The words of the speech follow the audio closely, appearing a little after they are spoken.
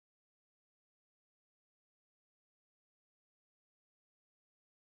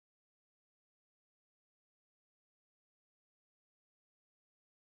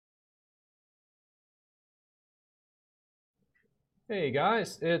Hey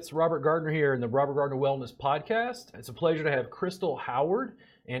guys, it's Robert Gardner here in the Robert Gardner Wellness Podcast. It's a pleasure to have Crystal Howard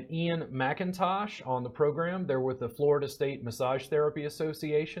and Ian McIntosh on the program. They're with the Florida State Massage Therapy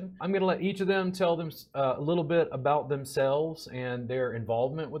Association. I'm going to let each of them tell them a little bit about themselves and their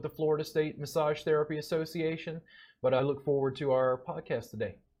involvement with the Florida State Massage Therapy Association, but I look forward to our podcast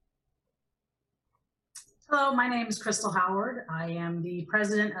today. Hello, my name is Crystal Howard. I am the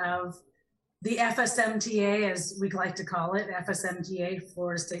president of the FSMTA, as we like to call it, FSMTA,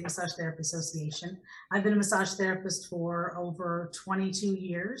 Florida State Massage Therapy Association. I've been a massage therapist for over 22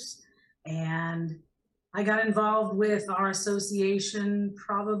 years, and I got involved with our association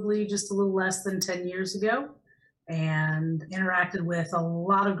probably just a little less than 10 years ago, and interacted with a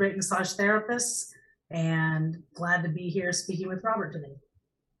lot of great massage therapists, and glad to be here speaking with Robert today.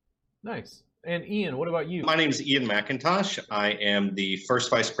 Nice. And Ian, what about you? My name is Ian McIntosh. I am the first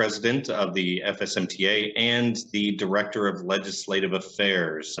vice president of the FSMTA and the director of legislative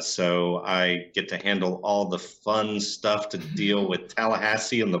affairs. So I get to handle all the fun stuff to deal with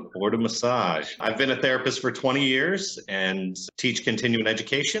Tallahassee and the Board of Massage. I've been a therapist for 20 years and teach continuing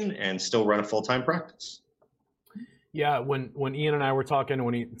education and still run a full-time practice. Yeah, when Ian and I were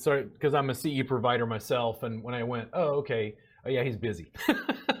talking, sorry, because I'm a CE provider myself, and when I went, oh yeah, he's busy.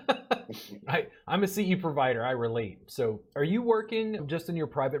 I'm a CE provider, I relate. So are you working just in your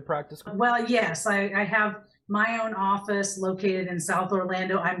private practice? Well, yes, I have my own office located in South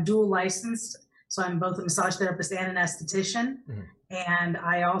Orlando. I'm dual licensed, so I'm both a massage therapist and an esthetician. Mm-hmm. And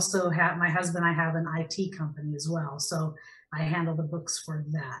I also have, my husband, I have an IT company as well. So I handle the books for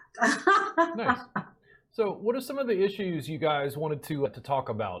that. Nice. So what are some of the issues you guys wanted to talk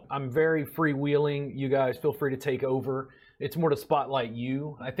about? I'm very freewheeling. You guys feel free to take over. It's more to spotlight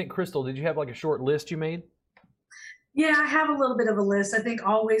you. I think, Crystal, did you have like a short list you made? Yeah, I have a little bit of a list. I think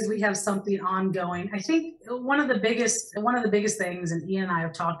always we have something ongoing. I think one of the biggest things, and Ian and I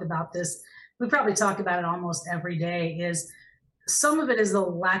have talked about this, we probably talk about it almost every day, is some of it is the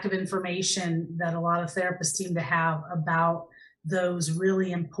lack of information that a lot of therapists seem to have about those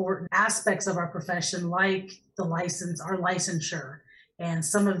really important aspects of our profession, like the license, our licensure, and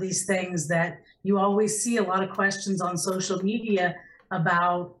some of these things that you always see a lot of questions on social media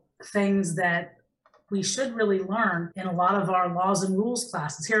about things that we should really learn in a lot of our laws and rules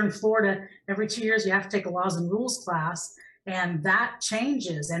classes. Here in Florida, every 2 years you have to take a laws and rules class, and that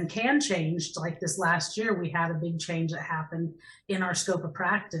changes and can change. Like this last year, we had a big change that happened in our scope of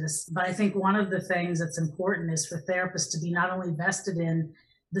practice. But I think one of the things that's important is for therapists to be not only vested in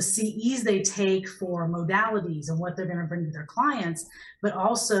the CEs they take for modalities and what they're going to bring to their clients, but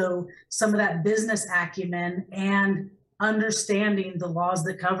also some of that business acumen and understanding the laws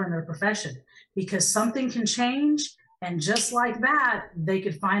that govern their profession, because something can change. And just like that, they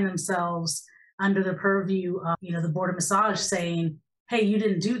could find themselves under the purview of, the Board of Massage saying, hey, you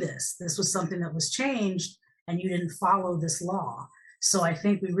didn't do this. This was something that was changed and you didn't follow this law. So I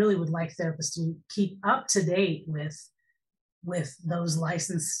think we really would like therapists to keep up to date with those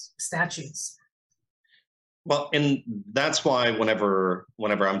license statutes. Well, and that's why whenever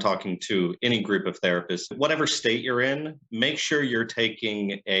I'm talking to any group of therapists, whatever state you're in, make sure you're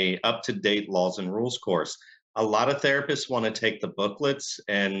taking a up-to-date laws and rules course. A lot of therapists want to take the booklets,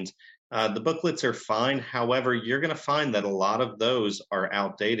 and the booklets are fine. However, you're going to find that a lot of those are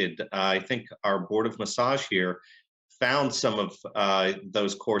outdated. I think our Board of Massage here found some of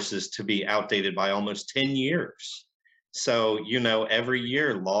those courses to be outdated by almost 10 years. So, every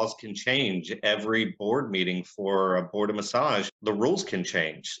year laws can change. Every board meeting for a Board of Massage, the rules can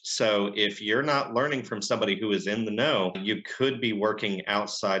change. So if you're not learning from somebody who is in the know, you could be working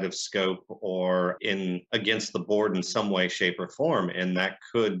outside of scope or against the board in some way, shape, or form. And that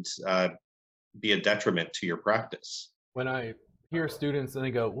could be a detriment to your practice. When I hear students and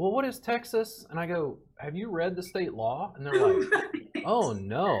they go, well, what is Texas? And I go, have you read the state law? And they're like, oh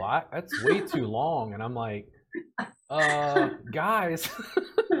no, that's way too long. And I'm like, guys.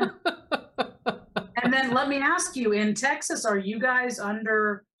 And then let me ask you, in Texas, are you guys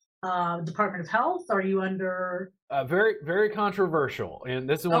under Department of Health? Are you under? Very, very controversial. And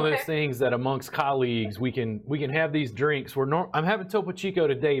this is one of those things that amongst colleagues, we can have these drinks. I'm having Topo Chico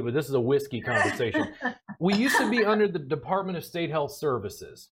today, but this is a whiskey conversation. We used to be under the Department of State Health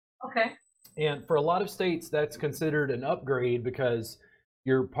Services. Okay. And for a lot of states, that's considered an upgrade because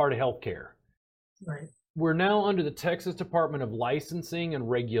you're part of healthcare. Right. We're now under the Texas Department of Licensing and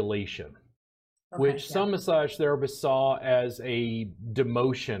Regulation, which some massage therapists saw as a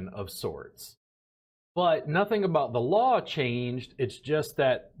demotion of sorts. But nothing about the law changed. It's just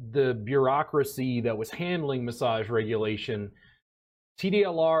that the bureaucracy that was handling massage regulation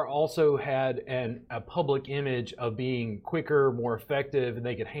TDLR also had a public image of being quicker, more effective, and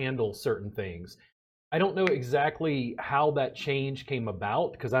they could handle certain things. I don't know exactly how that change came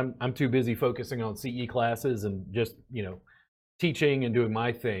about because I'm too busy focusing on CE classes and just, teaching and doing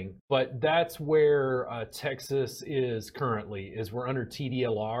my thing. But that's where Texas is currently, is we're under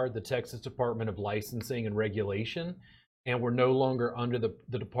TDLR, the Texas Department of Licensing and Regulation, and we're no longer under the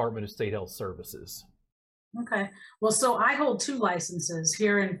Department of State Health Services. Okay. Well, so I hold 2 licenses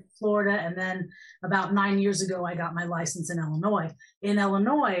here in Florida, and then about 9 years ago, I got my license in Illinois. In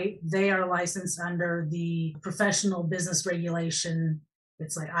Illinois, they are licensed under the Professional Business Regulation.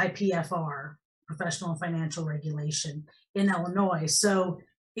 It's like IPFR, Professional Financial Regulation in Illinois. So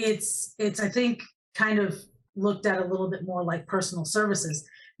it's I think kind of looked at a little bit more like personal services.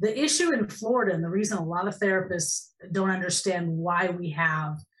 The issue in Florida, and the reason a lot of therapists don't understand why we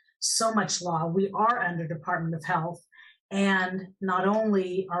have so much law, we are under Department of Health. And not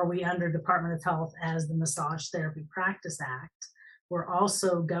only are we under Department of Health as the Massage Therapy Practice Act, we're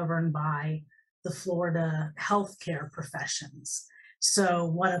also governed by the Florida healthcare professions. So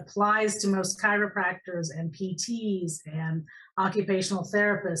what applies to most chiropractors and PTs and occupational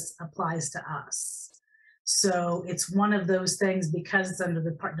therapists applies to us. So it's one of those things, because it's under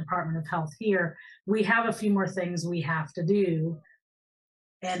the Department of Health here, we have a few more things we have to do.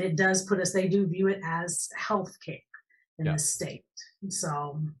 And it does put us, they do view it as healthcare in the state.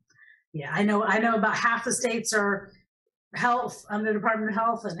 So yeah, I know about half the states are health under Department of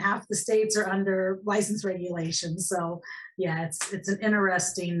Health and half the states are under license regulations. So yeah, it's an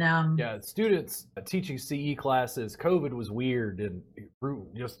interesting students teaching CE classes, COVID was weird and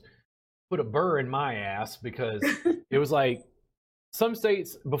just put a burr in my ass because it was like some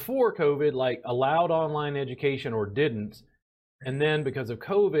states before COVID like allowed online education or didn't, and then because of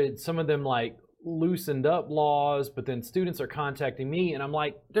COVID some of them like loosened up laws, but then students are contacting me and I'm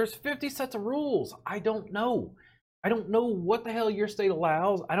like, there's 50 sets of rules. I don't know what the hell your state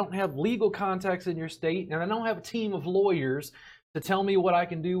allows. I don't have legal contacts in your state, and I don't have a team of lawyers to tell me what I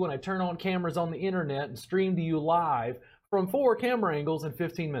can do when I turn on cameras on the internet and stream to you live from 4 camera angles in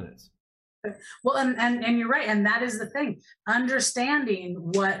 15 minutes. Well, and you're right, and that is the thing. Understanding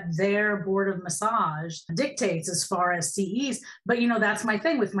what their Board of Massage dictates as far as CEs, but that's my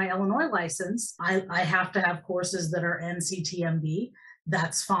thing with my Illinois license. I have to have courses that are NCTMB.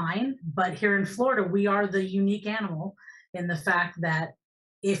 That's fine. But here in Florida, we are the unique animal in the fact that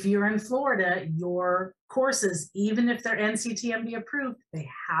if you're in Florida, your courses, even if they're NCTMB approved, they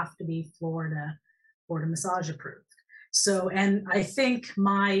have to be Florida Board of Massage approved. So, and I think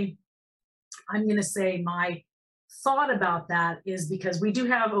my thought about that is because we do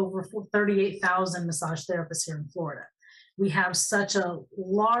have over 38,000 massage therapists here in Florida. We have such a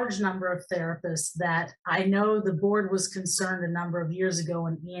large number of therapists that I know the board was concerned a number of years ago,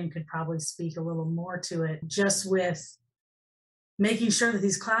 and Ian could probably speak a little more to it, just with making sure that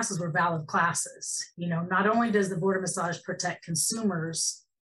these classes were valid classes. Not only does the Board of Massage protect consumers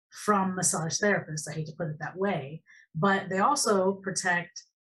from massage therapists, I hate to put it that way, but they also protect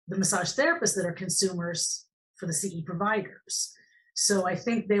the massage therapists that are consumers for the CE providers. So I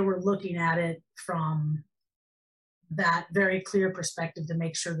think they were looking at it from that very clear perspective to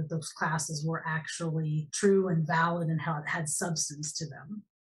make sure that those classes were actually true and valid and had substance to them.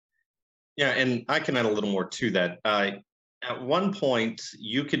 Yeah, and I can add a little more to that. At one point,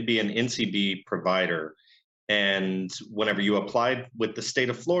 you could be an NCB provider, and whenever you applied with the state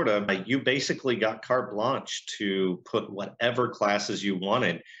of Florida, you basically got carte blanche to put whatever classes you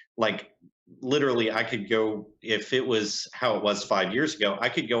wanted. Like literally, I could go, if it was how it was 5 years ago, I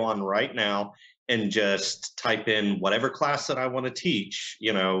could go on right now and just type in whatever class that I want to teach,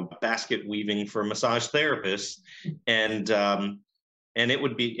 basket weaving for massage therapists, and it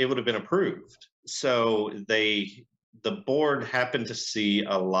would have been approved. So the board happened to see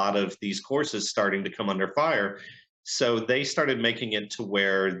a lot of these courses starting to come under fire. So they started making it to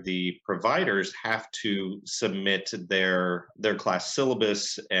where the providers have to submit their class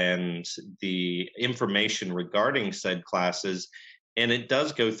syllabus and the information regarding said classes. And it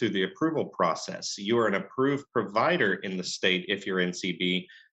does go through the approval process. You are an approved provider in the state if you're NCB.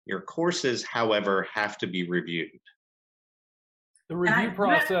 Your courses, however, have to be reviewed. The review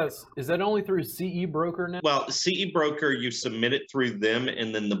process, is that only through CE Broker now? Well, CE Broker, you submit it through them,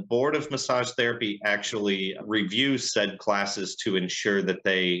 and then the Board of Massage Therapy actually reviews said classes to ensure that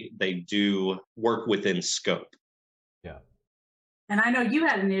they do work within scope. Yeah. And I know you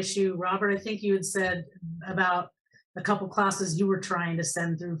had an issue, Robert. I think you had said about a couple classes you were trying to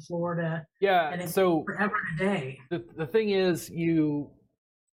send through Florida. Yeah, and so forever and a day. The thing is,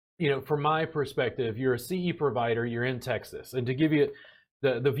 from my perspective, you're a CE provider, you're in Texas. And to give you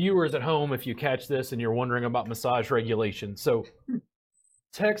the viewers at home, if you catch this and you're wondering about massage regulation. So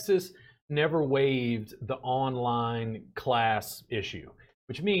Texas never waived the online class issue,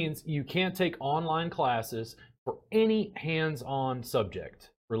 which means you can't take online classes for any hands-on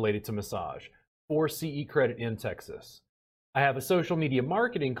subject related to massage for CE credit in Texas. I have a social media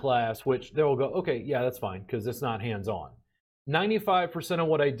marketing class, which they'll go, okay, yeah, that's fine, because it's not hands-on. 95% of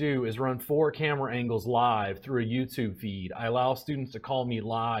what I do is run 4 camera angles live through a YouTube feed. I allow students to call me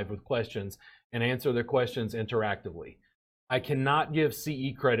live with questions and answer their questions interactively. I cannot give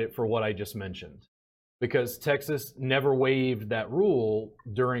CE credit for what I just mentioned because Texas never waived that rule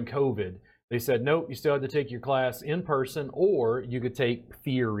during COVID. They said, nope, you still have to take your class in person, or you could take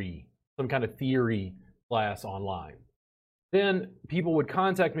theory, some kind of theory class online. Then people would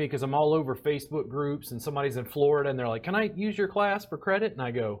contact me because I'm all over Facebook groups and somebody's in Florida and they're like, can I use your class for credit? And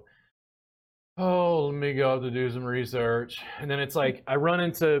I go, oh, let me go to do some research. And then it's like, I run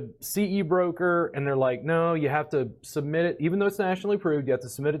into CE Broker and they're like, no, you have to submit it. Even though it's nationally approved, you have to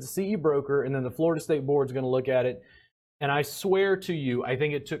submit it to CE Broker, and then the Florida State Board is going to look at it. And I swear to you, I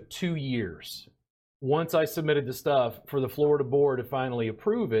think it took 2 years once I submitted the stuff for the Florida Board to finally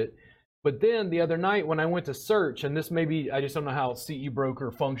approve it. But then the other night when I went to search, and this maybe, I just don't know how CE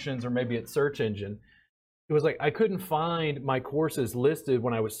Broker functions, or maybe it's search engine, it was like I couldn't find my courses listed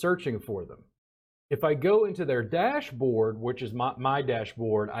when I was searching for them. If I go into their dashboard, which is my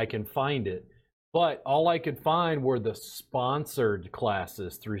dashboard, I can find it. But all I could find were the sponsored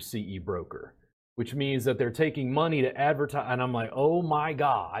classes through CE Broker, which means that they're taking money to advertise. And I'm like, oh my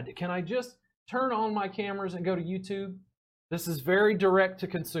God, can I just turn on my cameras and go to YouTube? This is very direct to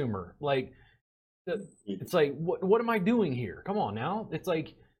consumer. Like, it's like, what am I doing here? Come on now. It's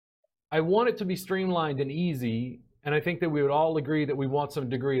like, I want it to be streamlined and easy. And I think that we would all agree that we want some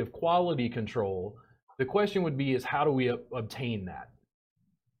degree of quality control. The question would be is how do we obtain that?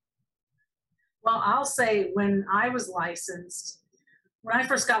 Well, I'll say when I was licensed, when I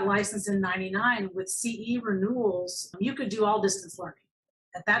first got licensed in '99 with CE renewals, you could do all distance learning.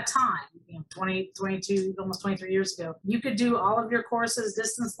 At that time, 22, almost 23 years ago, you could do all of your courses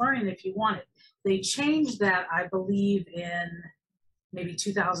distance learning if you wanted. They changed that, I believe, in maybe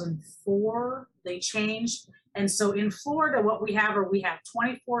 2004. They changed. And so in Florida, what we have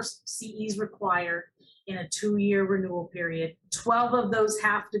 24 CEs required in a 2-year renewal period. 12 of those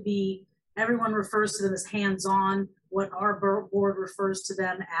have to be, everyone refers to them as hands-on. What our board refers to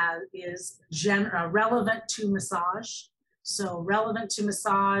them as is relevant to massage. So relevant to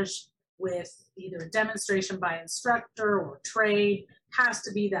massage with either a demonstration by instructor or trade, has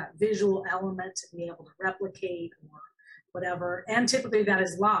to be that visual element to be able to replicate or whatever. And typically that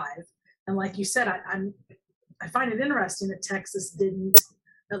is live. And like you said, I find it interesting that Texas didn't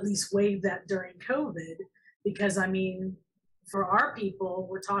at least waive that during COVID, because I mean, for our people,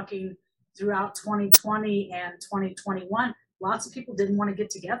 we're talking throughout 2020 and 2021, lots of people didn't want to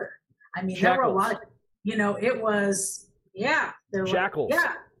get together. I mean, there were a lot of, it was, yeah, there were, Shackles.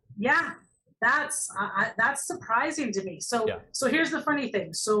 Yeah, that's surprising to me. So here's the funny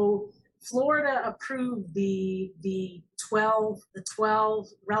thing. So Florida approved the 12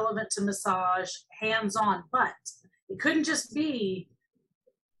 relevant to massage hands-on, but it couldn't just be,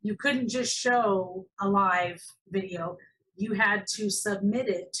 you couldn't just show a live video. You had to submit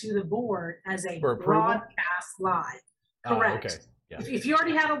it to the board as a broadcast live. Correct. Okay. Yeah. If you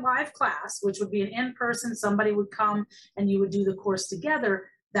already had a live class, which would be an in-person, somebody would come and you would do the course together,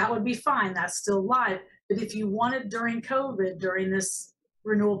 that would be fine. That's still live. But if you wanted during COVID, during this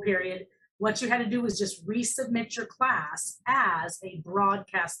renewal period, what you had to do was just resubmit your class as a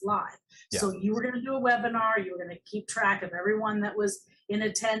broadcast live. Yeah. So you were going to do a webinar, you were going to keep track of everyone that was in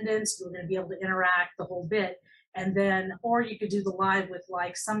attendance, you were going to be able to interact the whole bit. And then, or you could do the live with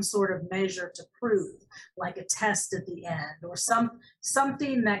like some sort of measure to prove, like a test at the end, or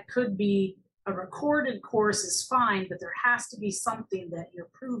something that could be a recorded course is fine, but there has to be something that you're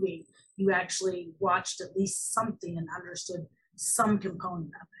proving you actually watched at least something and understood some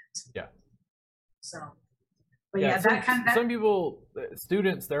component of it. Yeah. So, but yeah, that kind of. Some people,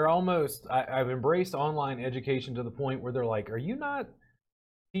 students, they're almost, I've embraced online education to the point where they're like, are you not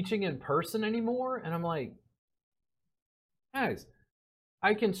teaching in person anymore? And I'm like, guys,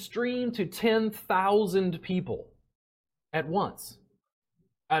 I can stream to 10,000 people at once.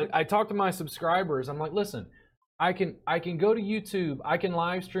 I talk to my subscribers. I'm like, listen, I can go to YouTube. I can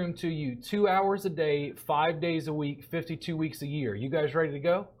live stream to you 2 hours a day, 5 days a week, 52 weeks a year. You guys ready to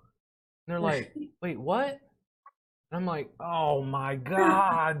go? And they're like, wait, what? And I'm like, oh my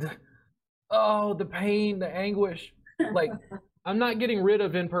God. Oh, the pain, the anguish. Like, I'm not getting rid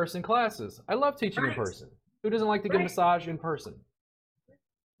of in-person classes. I love teaching in person. Who doesn't like to get a massage in person?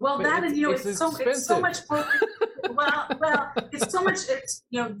 Well, But that, and it's so expensive. much more. Well, it's so much. It's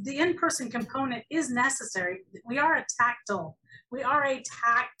the in-person component is necessary. We are a tactile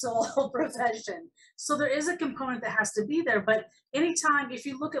profession, so there is a component that has to be there. But anytime, if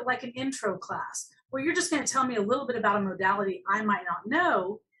you look at like an intro class where you're just going to tell me a little bit about a modality I might not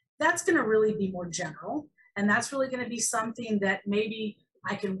know, that's going to really be more general, and that's really going to be something that maybe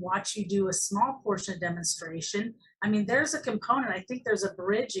I can watch you do a small portion of demonstration. I mean, there's a component, I think there's a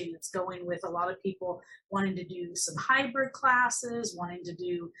bridging that's going with a lot of people wanting to do some hybrid classes, wanting to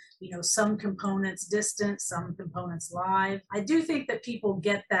do, some components distant, some components live. I do think that people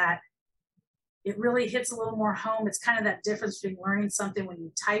get that. It really hits a little more home. It's kind of that difference between learning something when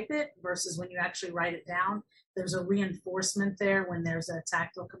you type it versus when you actually write it down. There's a reinforcement there when there's a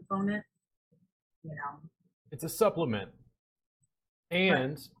tactile component, It's a supplement.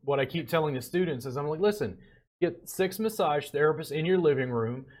 And what I keep telling the students is I'm like, listen, get 6 massage therapists in your living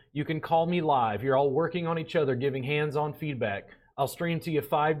room. You can call me live. You're all working on each other, giving hands-on feedback. I'll stream to you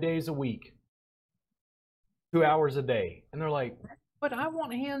 5 days a week, 2 hours a day. And they're like, but I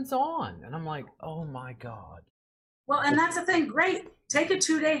want hands-on. And I'm like, oh my God. Well, and that's the thing. Great. Take a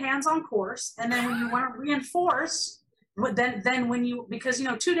 2-day hands-on course. And then when you want to reinforce, then when you, because,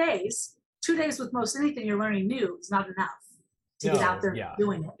 2 days with most anything you're learning new is not enough to get out there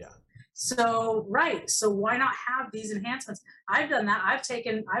doing it. Yeah. So, right. So why not have these enhancements? I've done that. I've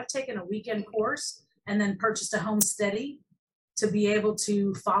taken a weekend course and then purchased a home steady to be able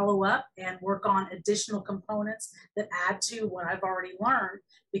to follow up and work on additional components that add to what I've already learned.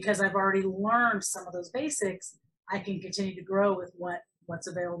 Because I've already learned some of those basics, I can continue to grow with what's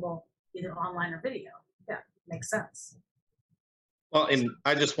available either online or video. Yeah, makes sense. Well, and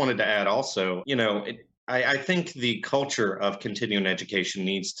I just wanted to add also, I think the culture of continuing education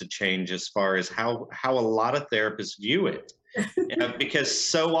needs to change as far as how a lot of therapists view it, because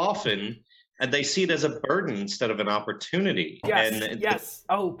so often they see it as a burden instead of an opportunity. Yes.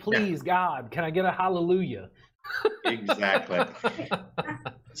 Oh, please, yeah. God, can I get a hallelujah? Exactly.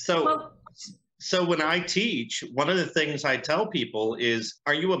 So when I teach, one of the things I tell people is,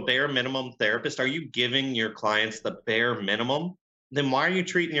 are you a bare minimum therapist? Are you giving your clients the bare minimum? Then why are you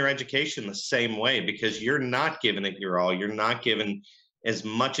treating your education the same way? Because you're not giving it your all. You're not giving as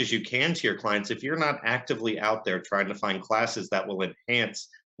much as you can to your clients if you're not actively out there trying to find classes that will enhance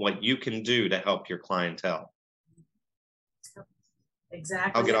what you can do to help your clientele.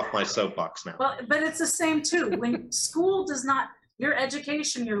 Exactly. I'll get off my soapbox now. Well, but it's the same too. When school does not, your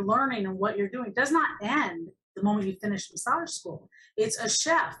education, your learning and what you're doing does not end the moment you finish massage school. It's a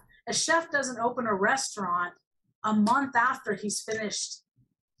chef. A chef doesn't open a restaurant a month after he's finished,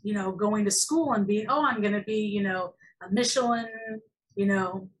 going to school and being, I'm going to be, a Michelin,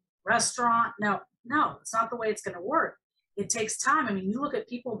 restaurant. No, it's not the way it's going to work. It takes time. I mean, you look at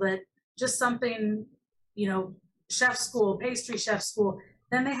people that just something, chef school, pastry chef school,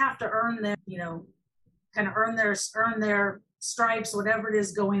 then they have to earn their, earn their stripes, whatever it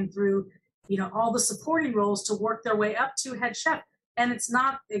is, going through, all the supporting roles to work their way up to head chef. And it's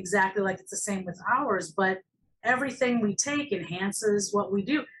not exactly like it's the same with ours, but everything we take enhances what we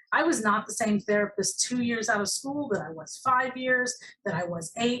do. I was not the same therapist 2 years out of school that I was 5 years, that I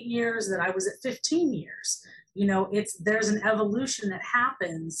was 8 years, that I was at 15 years. There's an evolution that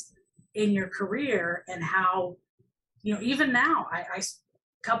happens in your career, and how, even now,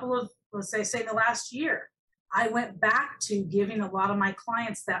 let's say in the last year, I went back to giving a lot of my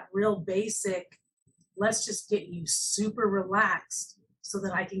clients that real basic, let's just get you super relaxed so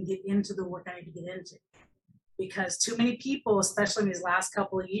that I can get into the work I need to get into. Because too many people, especially in these last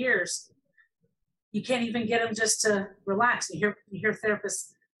couple of years, you can't even get them just to relax. You hear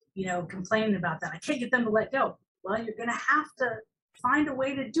therapists, complaining about that. I can't get them to let go. Well, you're going to have to find a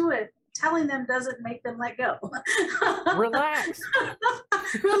way to do it. Telling them doesn't make them let go. Relax.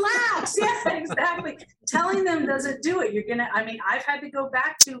 Relax. Yeah, exactly. Telling them doesn't do it. I've had to go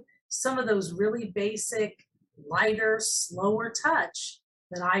back to some of those really basic, lighter, slower touch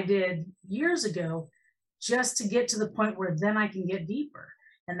that I did years ago, just to get to the point where then I can get deeper.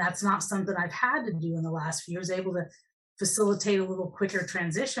 And that's not something I've had to do in the last few years, able to facilitate a little quicker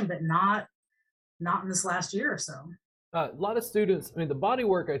transition, but not in this last year or so. A lot of students, the body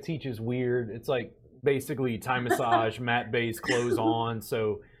work I teach is weird. It's like basically Thai massage, mat-based, clothes on.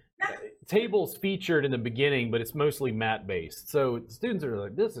 So tables featured in the beginning, but it's mostly mat-based. So students are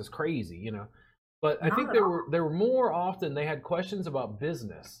like, this is crazy, But I think there were more often they had questions about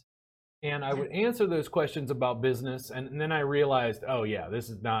business. And I would answer those questions about business, and then I realized, oh yeah, this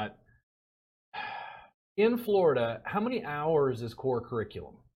is not. In Florida, how many hours is core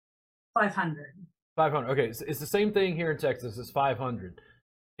curriculum? 500. 500. Okay, so it's the same thing here in Texas. It's 500.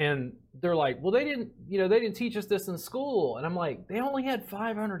 And they're like, well, they didn't teach us this in school. And I'm like, they only had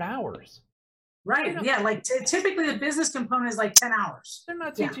 500 hours. Right. Yeah. Like typically the business component is like 10 hours. They're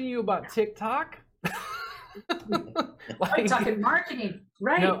not teaching you about TikTok. Like, talking marketing.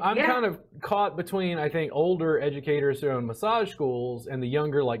 Right. No, I'm kind of caught between, I think, older educators who own massage schools and the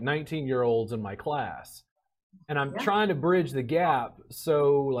younger, like 19-year-olds in my class. And I'm trying to bridge the gap.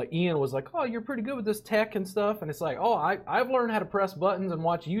 So like Ian was like, oh, you're pretty good with this tech and stuff. And it's like, oh, I've learned how to press buttons and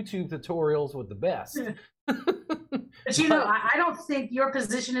watch YouTube tutorials with the best. But you know, I don't think your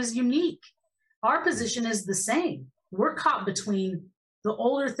position is unique. Our position is the same. We're caught between the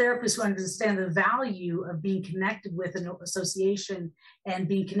older therapists who understand the value of being connected with an association and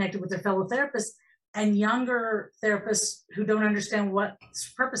being connected with their fellow therapists, and younger therapists who don't understand what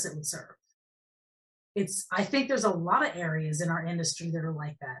purpose it would serve. I think there's a lot of areas in our industry that are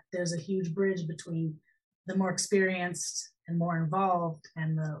like that. There's a huge bridge between the more experienced and more involved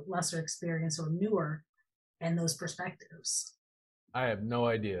and the lesser experienced or newer, and those perspectives. I have no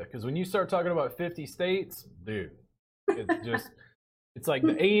idea, because when you start talking about 50 states, dude, it's just it's like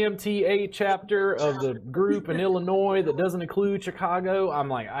the AMTA chapter of the group in Illinois that doesn't include Chicago. I'm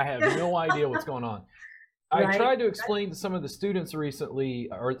like, I have no idea what's going on. I tried to explain to some of the students recently,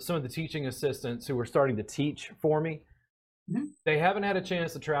 or some of the teaching assistants who were starting to teach for me. They haven't had a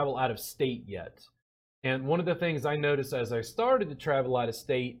chance to travel out of state yet. And one of the things I noticed as I started to travel out of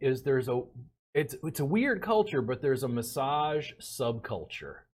state is it's a weird culture, but there's a massage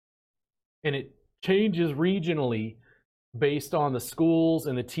subculture. And it changes regionally based on the schools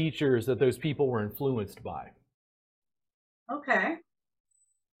and the teachers that those people were influenced by. Okay.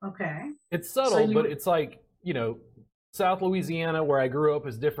 It's subtle, but it's like, South Louisiana, where I grew up,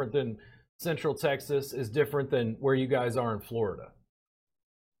 is different than Central Texas, is different than where you guys are in Florida.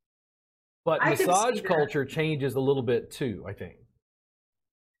 But massage culture changes a little bit too, I think.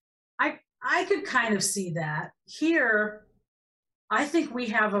 I could kind of see that. Here, I think we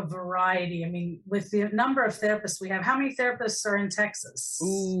have a variety. I mean, with the number of therapists we have, how many therapists are in Texas?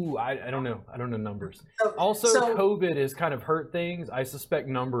 Ooh, I don't know. I don't know numbers. So COVID has kind of hurt things. I suspect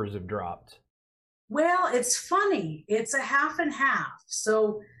numbers have dropped. Well, it's funny. It's a half and half.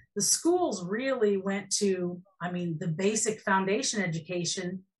 So the schools really went to, the basic foundation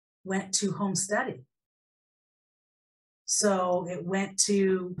education went to home study. So it went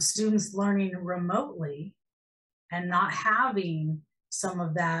to students learning remotely and not having some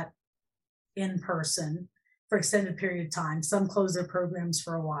of that in person for extended period of time. Some closed their programs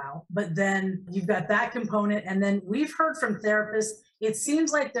for a while, but then you've got that component. And then we've heard from therapists, it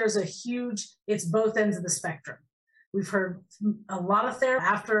seems like there's it's both ends of the spectrum. We've heard a lot of therapists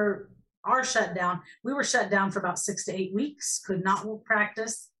after our shutdown. We were shut down for about 6 to 8 weeks, could not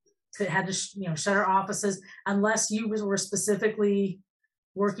practice, had to shut our offices unless you were specifically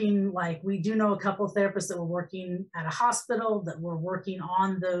working. Like, we do know a couple of therapists that were working at a hospital, that were working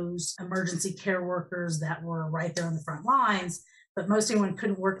on those emergency care workers that were right there on the front lines, but most everyone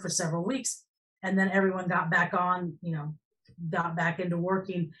couldn't work for several weeks. And then everyone got back on, got back into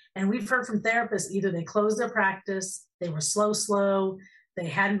working. And we've heard from therapists, either they closed their practice, they were slow, they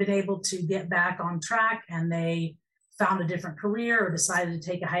hadn't been able to get back on track, and they found a different career or decided to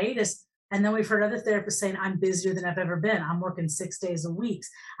take a hiatus. And then we've heard other therapists saying, I'm busier than I've ever been. I'm working 6 days a week.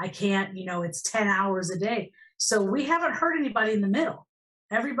 I can't, it's 10 hours a day. So we haven't heard anybody in the middle.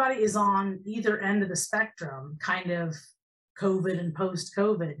 Everybody is on either end of the spectrum, kind of COVID and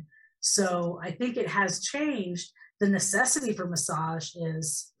post-COVID. So I think it has changed. The necessity for massage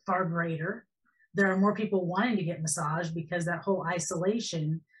is far greater. There are more people wanting to get massage because that whole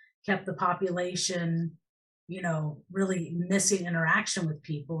isolation kept the population really missing interaction with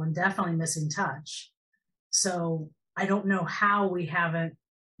people and definitely missing touch. So I don't know how we haven't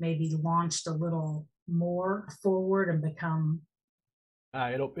maybe launched a little more forward and become.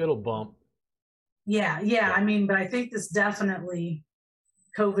 It'll bump. Yeah. But I think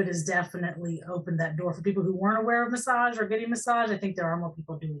COVID has definitely opened that door for people who weren't aware of massage or getting massage. I think there are more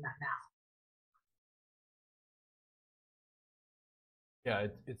people doing that now. Yeah,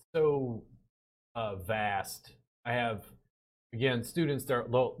 it's so vast. I have, again, students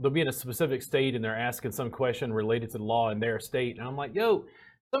they'll be in a specific state and they're asking some question related to the law in their state, and I'm like, yo,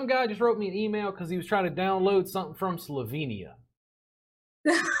 some guy just wrote me an email because he was trying to download something from Slovenia.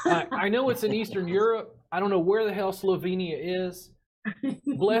 I know it's in Eastern Europe. I don't know where the hell Slovenia is.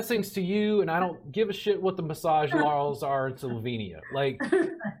 Blessings to you, and I don't give a shit what the massage laws are in Slovenia. Like,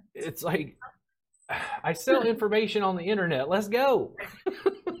 it's like, I sell information on the internet. Let's go.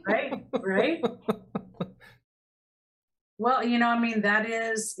 Right. Well, I mean,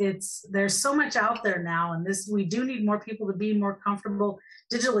 there's so much out there now, and we do need more people to be more comfortable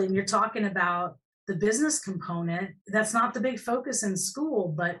digitally. And you're talking about the business component. That's not the big focus in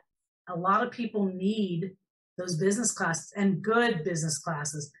school, but a lot of people need those business classes and good business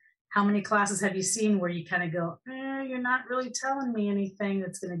classes. How many classes have you seen where you kind of go, you're not really telling me anything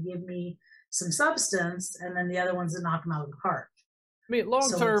that's going to give me some substance, and then the other ones that knock them out of the park? I mean, long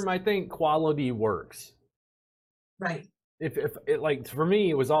term, I think quality works. Right. If it, like, for me,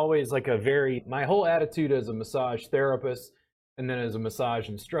 it was always like my whole attitude as a massage therapist and then as a massage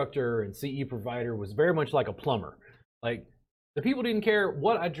instructor and CE provider was very much like a plumber. Like, the people didn't care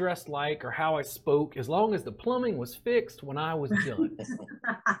what I dressed like or how I spoke, as long as the plumbing was fixed when I was done.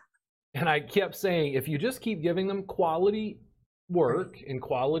 And I kept saying, if you just keep giving them quality work and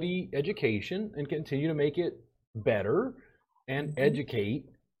quality education and continue to make it better and educate,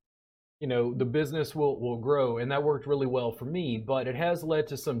 the business will grow. And that worked really well for me, but it has led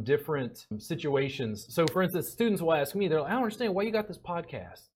to some different situations. So for instance, students will ask me, they're like, I don't understand why you got this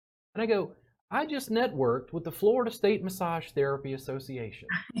podcast. And I go, I just networked with the Florida State Massage Therapy Association.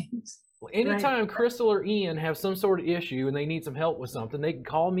 Well, anytime Crystal or Ian have some sort of issue and they need some help with something, they can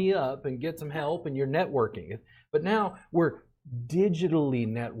call me up and get some help, and you're networking. But now we're digitally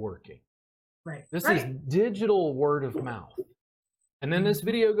networking. Right. This is digital word of mouth. And then this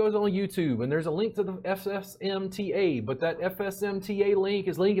video goes on YouTube, and there's a link to the FSMTA, but that FSMTA link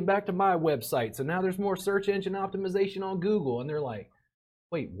is linking back to my website. So now there's more search engine optimization on Google, and they're like,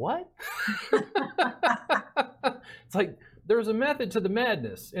 wait, what? It's like, there's a method to the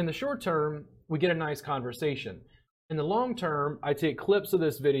madness. In the short term, we get a nice conversation. In the long term, I take clips of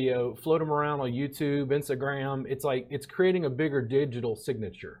this video, float them around on YouTube, Instagram. It's like, it's creating a bigger digital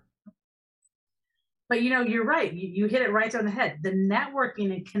signature. But you're right. You hit it right on the head. The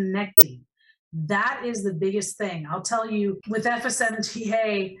networking and connecting, that is the biggest thing. I'll tell you, with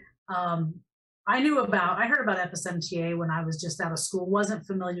FSMTA, I heard about FSMTA when I was just out of school, wasn't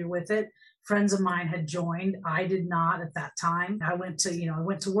familiar with it. Friends of mine had joined. I did not at that time. I went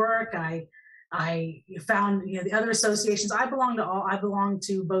to work. I found, the other associations. I belong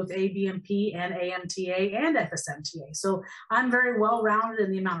to both ABMP and AMTA and FSMTA. So I'm very well-rounded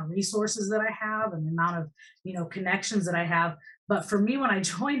in the amount of resources that I have and the amount of, connections that I have. But for me, when I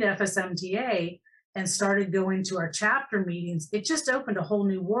joined FSMTA and started going to our chapter meetings, it just opened a whole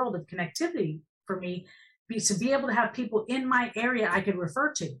new world of connectivity for me to be able to have people in my area I could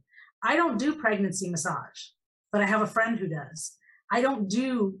refer to. I don't do pregnancy massage, but I have a friend who does. I don't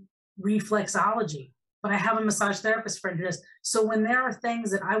do reflexology, but I have a massage therapist friend who does. So when there are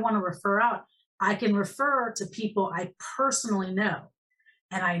things that I want to refer out, I can refer to people I personally know,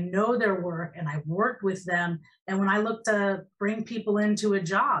 and I know their work, and I've worked with them. And when I look to bring people into a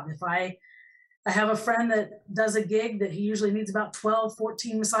job, if I have a friend that does a gig that he usually needs about 12,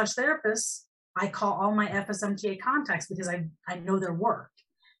 14 massage therapists, I call all my FSMTA contacts because I know their work.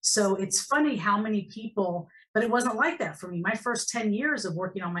 So it's funny how many people, but it wasn't like that for me. My first 10 years of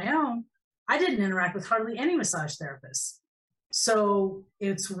working on my own, I didn't interact with hardly any massage therapists. So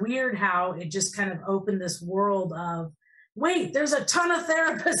it's weird how it just kind of opened this world of, wait, there's a ton of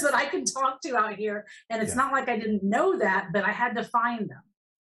therapists that I can talk to out here. And it's not like I didn't know that, but I had to find them.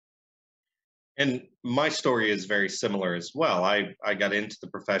 And my story is very similar as well. I got into the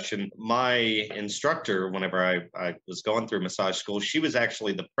profession. My instructor, whenever I was going through massage school, she was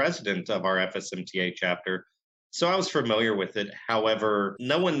actually the president of our FSMTA chapter. So I was familiar with it. However,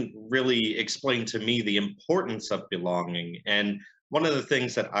 no one really explained to me the importance of belonging. And one of the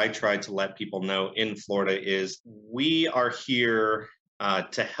things that I try to let people know in Florida is we are here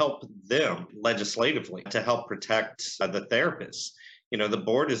to help them legislatively, to help protect the therapists. The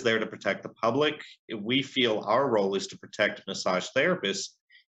board is there to protect the public. We feel our role is to protect massage therapists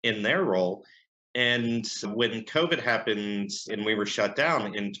in their role. And when COVID happened and we were shut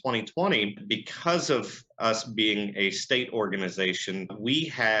down in 2020, because of us being a state organization, we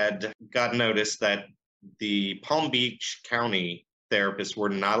had got notice that the Palm Beach County therapists were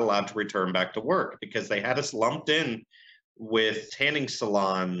not allowed to return back to work because they had us lumped in with tanning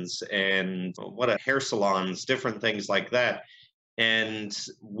salons and hair salons, different things like that. And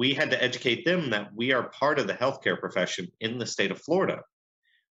we had to educate them that we are part of the healthcare profession in the state of Florida.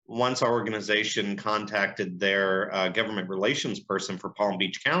 Once our organization contacted their government relations person for Palm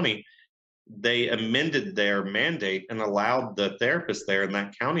Beach County, they amended their mandate and allowed the therapists there in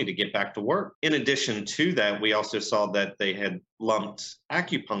that county to get back to work. In addition to that, we also saw that they had lumped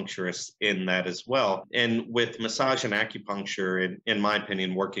acupuncturists in that as well. And with massage and acupuncture, in my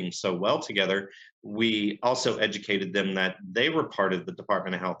opinion, working so well together, we also educated them that they were part of the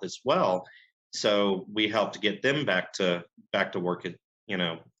Department of Health as well. So we helped get them back to work at,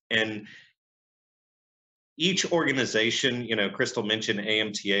 and each organization, Crystal mentioned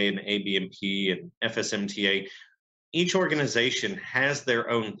AMTA and ABMP and FSMTA. Each organization has their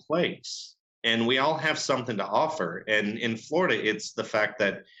own place, and we all have something to offer. And in Florida, it's the fact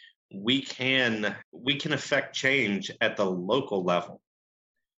that we can affect change at the local level.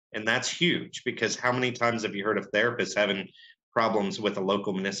 And that's huge, because how many times have you heard of therapists having problems with a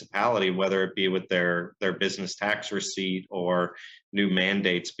local municipality, whether it be with their business tax receipt or new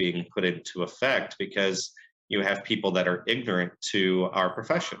mandates being put into effect because you have people that are ignorant to our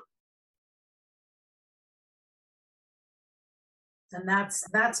profession. And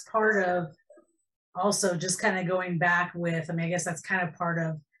that's part of also just kind of going back with, I guess that's kind of part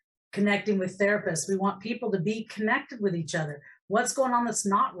of connecting with therapists. We want people to be connected with each other. What's going on that's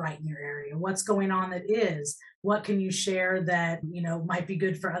not right in your area? What's going on that is? What can you share that, might be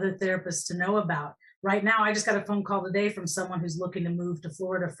good for other therapists to know about? Right now, I just got a phone call today from someone who's looking to move to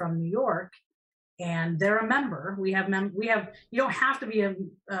Florida from New York, and they're a member. We have you don't have to be a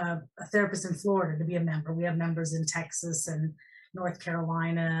therapist in Florida to be a member. We have members in Texas and North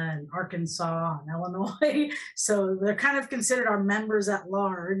Carolina and Arkansas and Illinois. So they're kind of considered our members at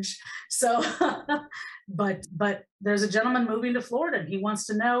large. So, but there's a gentleman moving to Florida, and he wants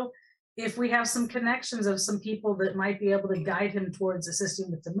to know if we have some connections of some people that might be able to guide him towards assisting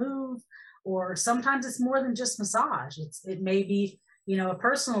with the move. Or sometimes it's more than just massage. It may be, a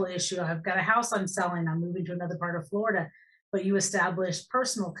personal issue. I've got a house I'm selling. I'm moving to another part of Florida, but you establish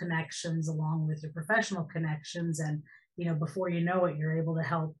personal connections along with your professional connections. And before you know it, you're able to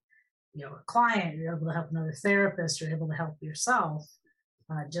help, a client, you're able to help another therapist, you're able to help yourself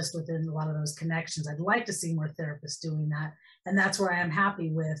just within a lot of those connections. I'd like to see more therapists doing that. And that's where I am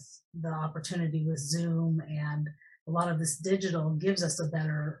happy with the opportunity with Zoom, and a lot of this digital gives us a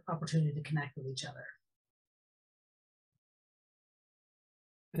better opportunity to connect with each other.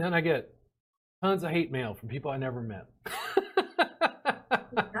 And then I get tons of hate mail from people I never met.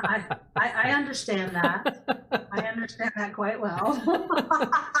 I understand that. I understand that quite well.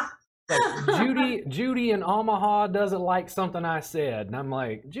 Like Judy in Omaha doesn't like something I said, and I'm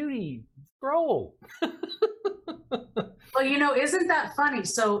like, Judy, scroll. Well, isn't that funny?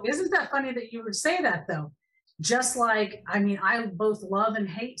 So isn't that funny that you would say that, though? Just like, I both love and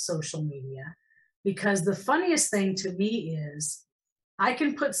hate social media, because the funniest thing to me is I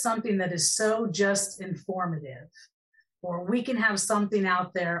can put something that is so just informative, or we can have something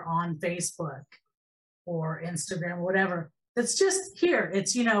out there on Facebook or Instagram, or whatever, that's just here.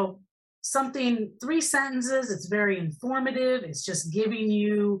 It's, something, 3 sentences. It's very informative. It's just giving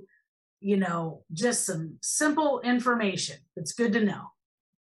you, just some simple information that's good to know.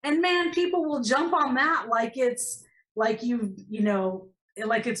 And man, people will jump on that like it's like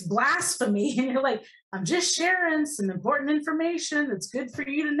like it's blasphemy. And you're like, I'm just sharing some important information that's good for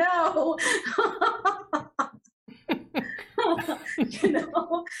you to know.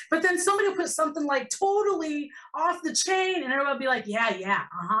 But then somebody will put something like totally off the chain, and everybody will be like, yeah,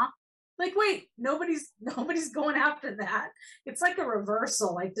 like, wait, nobody's going after that. It's like a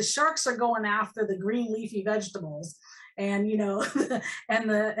reversal. Like the sharks are going after the green leafy vegetables, and and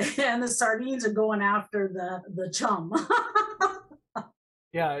the sardines are going after the chum.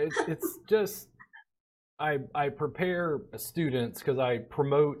 Yeah, it's just I prepare students because I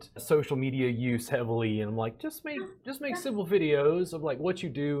promote social media use heavily, and I'm like, just make simple videos of like what you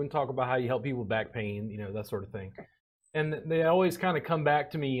do and talk about how you help people with back pain, that sort of thing. And they always kind of come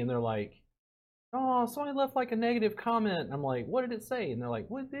back to me and they're like, oh, somebody left like a negative comment. And I'm like, what did it say? And they're like,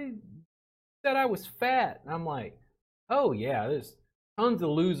 what, they said I was fat. And I'm like, oh yeah, there's tons of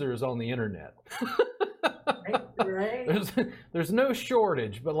losers on the internet. Right. There's no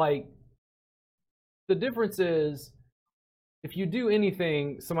shortage, but like the difference is if you do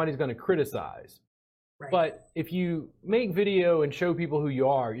anything, somebody's going to criticize. Right. But if you make video and show people who you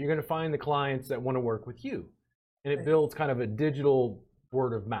are, you're going to find the clients that want to work with you. And it builds kind of a digital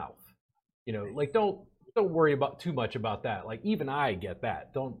word of mouth. Like don't worry about too much about that. Like even I get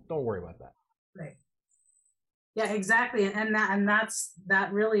that. Don't worry about that. Right. Yeah, exactly. And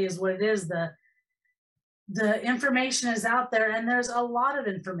that really is what it is. The information is out there, and there's a lot of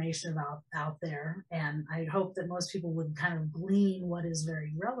information out there. And I hope that most people would kind of glean what is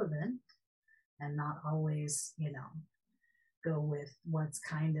very relevant and not always, go with what's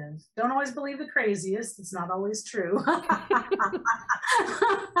kind of, don't always believe the craziest. It's not always true.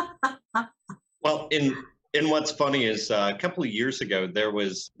 Well, and what's funny is a couple of years ago, there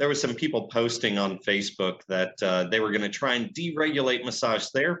was some people posting on Facebook that they were going to try and deregulate massage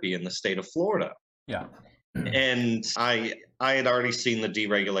therapy in the state of Florida. Yeah. And I had already seen the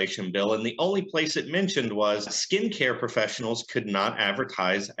deregulation bill, and the only place it mentioned was skincare professionals could not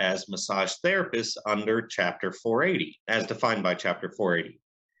advertise as massage therapists under Chapter 480, as defined by Chapter 480.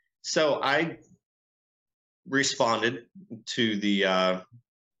 So I responded to the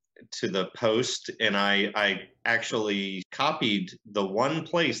post, and I actually copied the one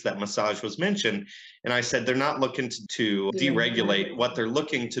place that massage was mentioned, and I said they're not looking to deregulate. What they're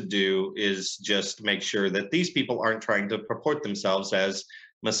looking to do is just make sure that these people aren't trying to purport themselves as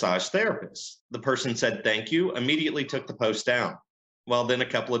massage therapists. The person said thank you, immediately took the post down. Well, then a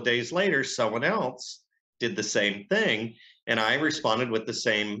couple of days later, someone else did the same thing, and I responded with the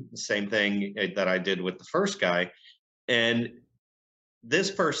same thing that I did with the first guy. And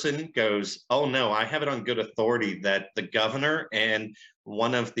this person goes, oh no, I have it on good authority that the governor and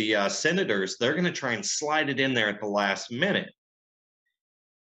one of the senators, they're going to try and slide it in there at the last minute.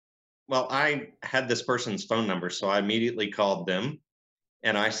 Well, I had this person's phone number, so I immediately called them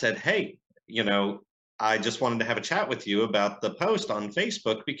and I said, hey, I just wanted to have a chat with you about the post on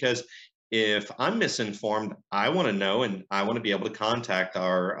Facebook, because if I'm misinformed, I want to know, and I want to be able to contact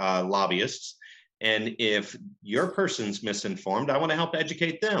our lobbyists. And if your person's misinformed, I want to help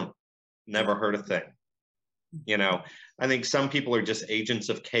educate them. Never heard a thing. I think some people are just agents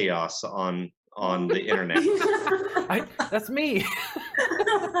of chaos on the internet. That's me.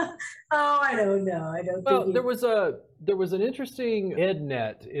 Oh, I don't know. I don't. Well, there was an interesting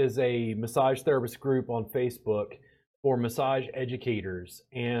EdNet is a massage therapist group on Facebook for massage educators,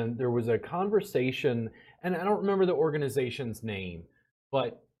 and there was a conversation, and I don't remember the organization's name,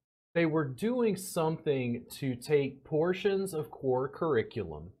 but they were doing something to take portions of core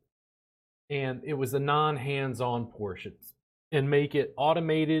curriculum, and it was the non-hands-on portions, and make it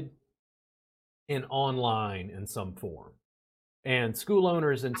automated and online in some form. And school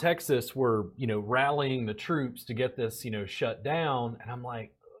owners in Texas were, rallying the troops to get this, shut down. And I'm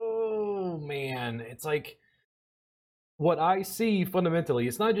like, oh man, it's like what I see fundamentally.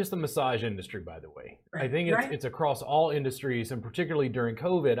 It's not just the massage industry, by the way. Right. I think it's across all industries, and particularly during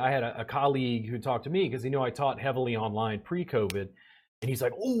COVID. I had a colleague who talked to me because I taught heavily online pre-COVID, and he's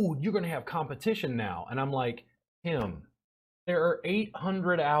like, oh, you're going to have competition now. And I'm like, there are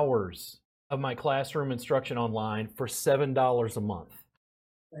 800 hours of my classroom instruction online for $7 a month.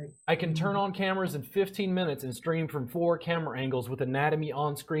 Right. I can turn on cameras in 15 minutes and stream from 4 camera angles with anatomy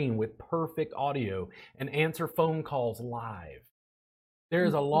on screen with perfect audio and answer phone calls live.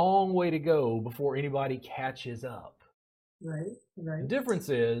 There's a long way to go before anybody catches up. Right. The difference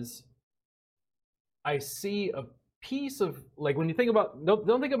is I see a piece of, like, when you think about,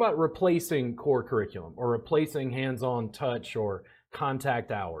 don't think about replacing core curriculum or replacing hands-on touch or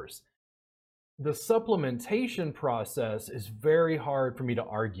contact hours. The supplementation process is very hard for me to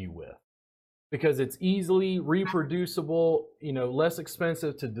argue with because it's easily reproducible, less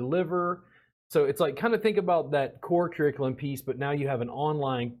expensive to deliver. So it's like, kind of think about that core curriculum piece, but now you have an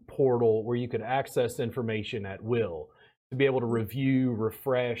online portal where you could access information at will to be able to review,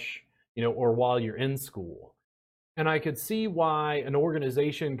 refresh, or while you're in school. And I could see why an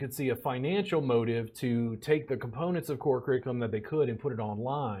organization could see a financial motive to take the components of core curriculum that they could and put it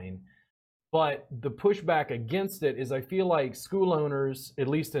online. But the pushback against it is I feel like school owners, at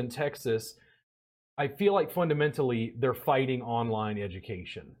least in Texas, I feel like fundamentally they're fighting online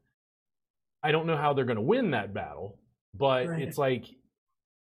education. I don't know how they're going to win that battle, but It's like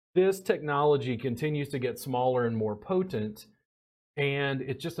this technology continues to get smaller and more potent, and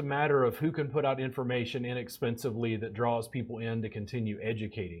it's just a matter of who can put out information inexpensively that draws people in to continue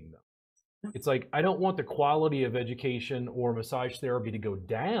educating them. It's like, I don't want the quality of education or massage therapy to go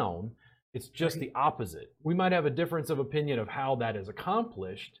down. It's just the opposite. We might have a difference of opinion of how that is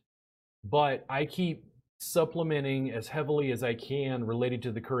accomplished, but I keep supplementing as heavily as I can related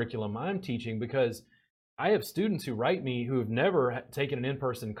to the curriculum I'm teaching, because I have students who write me who have never taken an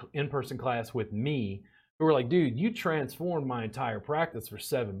in-person class with me, who are like, dude, you transformed my entire practice for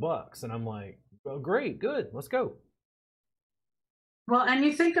 $7. And I'm like, well, great, good, let's go. Well, and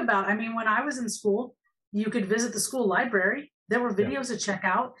you think about, when I was in school, you could visit the school library. There were videos to check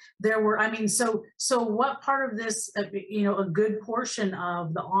out. There were, so what part of this, a good portion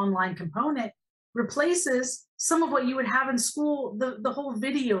of the online component replaces some of what you would have in school, the whole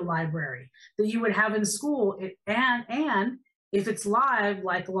video library that you would have in school. And if it's live,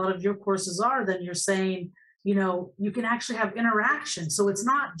 like a lot of your courses are, then you're saying, you can actually have interaction. So it's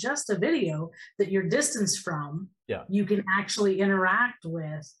not just a video that you're distanced from. Yeah. You can actually interact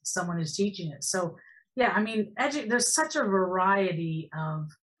with someone who's teaching it. So yeah, there's such a variety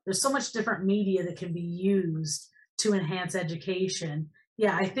there's so much different media that can be used to enhance education.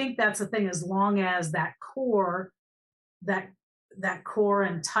 yeah, I think that's the thing. As long as that that core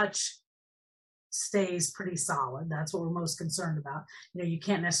and touch stays pretty solid, that's what we're most concerned about. You know, you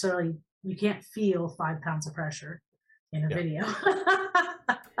can't feel 5 pounds of pressure in a Yeah. video.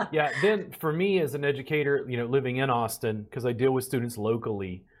 Yeah, then for me as an educator, you know, living in Austin, because I deal with students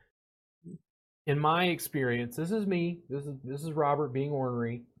locally, in my experience, this is me, this is Robert being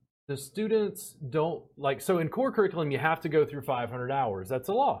ornery. The students don't like, so in core curriculum, you have to go through 500 hours. That's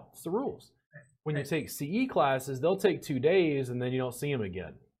the law, it's the rules. When you take CE classes, they'll take 2 days and then you don't see them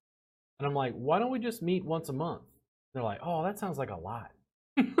again. And I'm like, why don't we just meet once a month? They're like, oh, that sounds like a lot.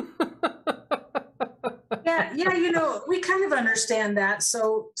 Yeah, you know, we kind of understand that.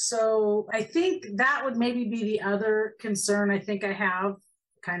 So I think that would maybe be the other concern I think I have,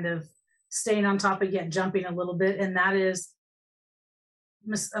 kind of staying on topic yet jumping a little bit, and that is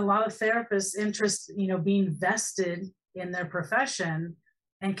a lot of therapists' interest, you know, being vested in their profession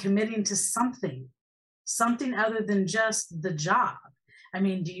and committing to something other than just the job. I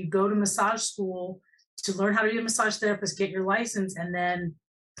mean, do you go to massage school to learn how to be a massage therapist, get your license, and then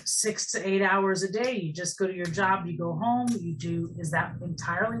 6 to 8 hours a day, you just go to your job, you go home, is that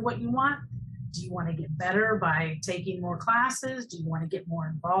entirely what you want? Do you want to get better by taking more classes? Do you want to get more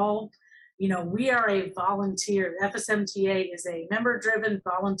involved? You know, we are a volunteer. FSMTA is a member-driven,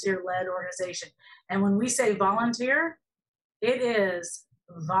 volunteer-led organization. And when we say volunteer, it is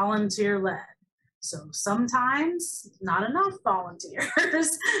volunteer-led. So sometimes not enough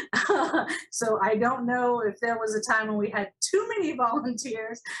volunteers. So I don't know if there was a time when we had too many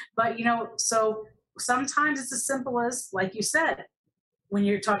volunteers, but you know, so sometimes it's as simple as, like you said, when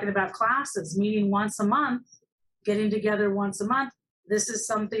you're talking about classes, meeting once a month, getting together once a month. This is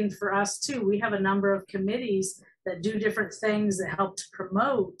something for us too. We have a number of committees that do different things that help to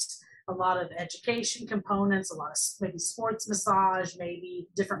promote a lot of education components, a lot of maybe sports massage, maybe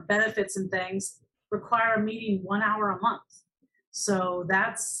different benefits and things require a meeting 1 hour a month. So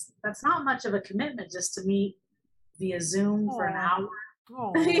that's not much of a commitment just to meet via Zoom for an hour.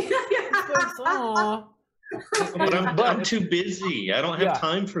 But I'm too busy. I don't have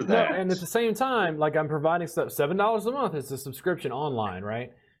time for that. No, and at the same time, like I'm providing stuff. $7 a month is a subscription online,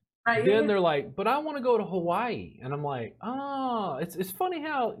 right? Right. Then they're like, but I want to go to Hawaii. And I'm like, oh, it's funny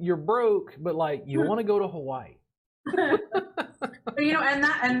how you're broke, but like you want to go to Hawaii. You know,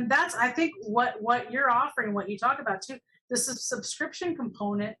 and that's I think what you're offering, what you talk about too, this is subscription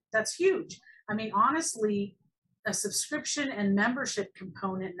component, that's huge. I mean, honestly, a subscription and membership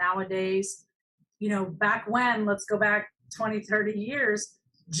component nowadays, you know, back when, let's go back 20, 30 years,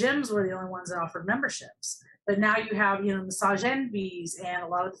 gyms were the only ones that offered memberships. But now you have, you know, Massage Envies and a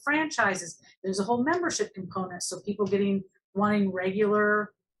lot of the franchises. There's a whole membership component. So people wanting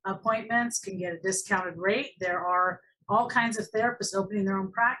regular appointments can get a discounted rate. There are all kinds of therapists opening their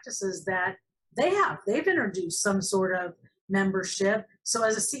own practices that they've introduced some sort of membership. So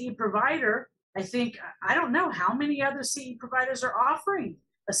as a CE provider, I don't know how many other CE providers are offering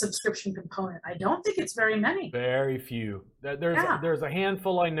a subscription component. I don't think it's very many. Very few. There's a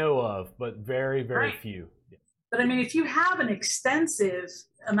handful I know of, but very, very few. But I mean, if you have an extensive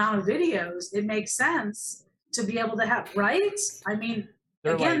amount of videos, it makes sense to be able to have, right? I mean,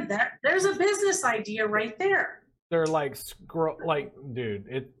 again, there's a business idea right there. They're like, dude,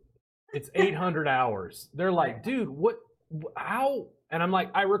 it's 800 hours. They're like, dude, how? And I'm like,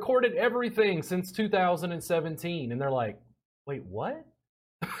 I recorded everything since 2017. And they're like, wait, what?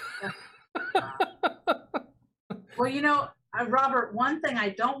 Well, you know, Robert, one thing I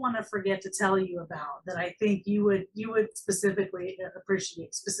don't want to forget to tell you about that I think you would specifically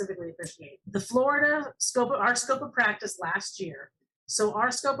appreciate. The Florida our scope of practice last year. So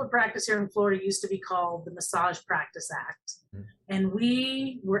our scope of practice here in Florida used to be called the Massage Practice Act. Mm-hmm. And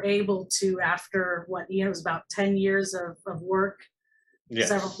we were able to, after it was about 10 years of work. Yes.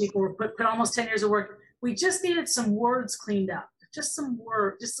 Several people were put almost 10 years of work. We just needed some words cleaned up. Just some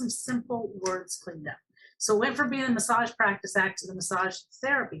simple words cleaned up. So it went from being the Massage Practice Act to the Massage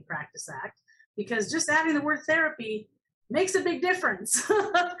Therapy Practice Act, because just adding the word therapy makes a big difference,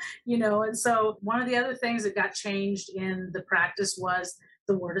 you know. And so one of the other things that got changed in the practice was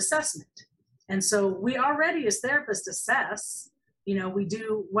the word assessment. And so we already, as therapists, assess, you know, we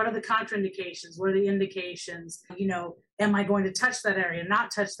do, what are the contraindications? What are the indications? You know, am I going to touch that area,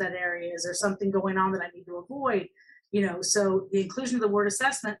 not touch that area? Is there something going on that I need to avoid? You know, so the inclusion of the word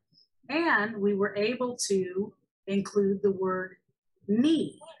assessment, and we were able to include the word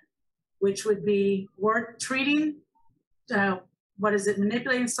knee, which would be treating,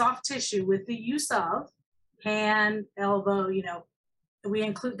 manipulating soft tissue with the use of hand, elbow, you know, we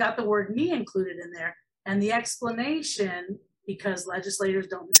got the word knee included in there. And the explanation because legislators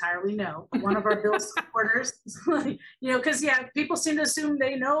don't entirely know. One of our bill supporters, because people seem to assume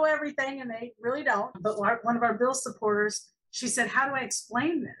they know everything and they really don't. But one of our bill supporters, she said, how do I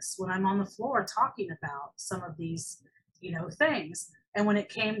explain this when I'm on the floor talking about some of these, things? And when it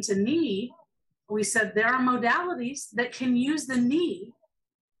came to knee, we said there are modalities that can use the knee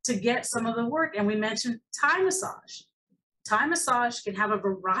to get some of the work. And we mentioned Thai massage. Thai massage can have a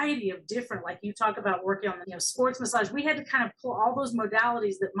variety of different, like you talk about working on, sports massage. We had to kind of pull all those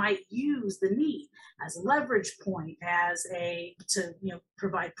modalities that might use the knee as a leverage point, to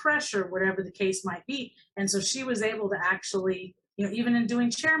provide pressure, whatever the case might be. And so she was able to actually, even in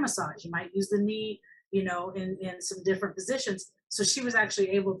doing chair massage, you might use the knee, in some different positions. So she was actually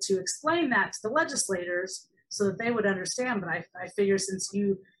able to explain that to the legislators so that they would understand. But I figure since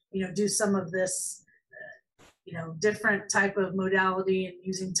you do some of this, different type of modality and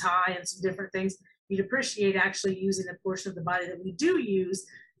using Thai and some different things, you'd appreciate actually using a portion of the body that we do use,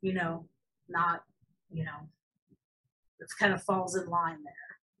 not, it kind of falls in line there.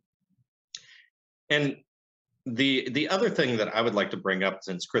 And the other thing that I would like to bring up,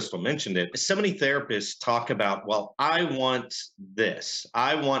 since Crystal mentioned it, so many therapists talk about, well, I want this.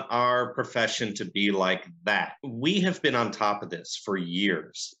 I want our profession to be like that. We have been on top of this for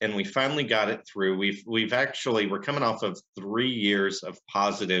years, and we finally got it through. We're coming off of 3 years of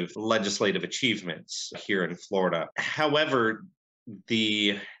positive legislative achievements here in Florida. However,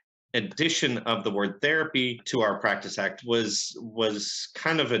 the addition of the word therapy to our Practice Act was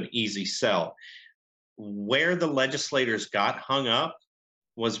kind of an easy sell. Where the legislators got hung up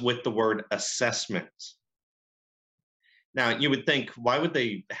was with the word assessment. Now, you would think, why would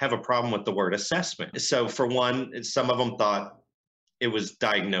they have a problem with the word assessment? So for one, some of them thought it was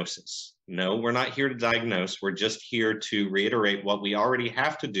diagnosis. No, we're not here to diagnose. We're just here to reiterate what we already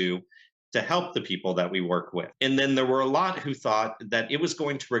have to do to help the people that we work with. And then there were a lot who thought that it was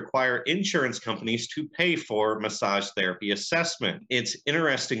going to require insurance companies to pay for massage therapy assessment. It's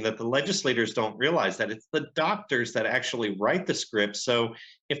interesting that the legislators don't realize that it's the doctors that actually write the script. So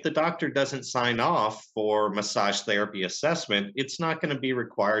if the doctor doesn't sign off for massage therapy assessment, it's not going to be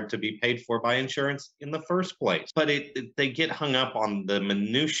required to be paid for by insurance in the first place. But they get hung up on the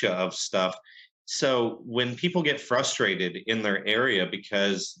minutia of stuff. So when people get frustrated in their area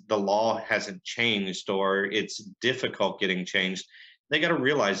because the law hasn't changed or it's difficult getting changed, they got to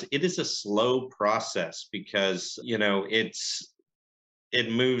realize it is a slow process because, it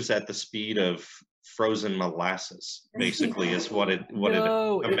moves at the speed of frozen molasses, basically, is what it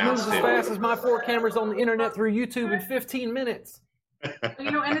amounts it moves to. as fast as my 4 cameras on the internet through YouTube in 15 minutes.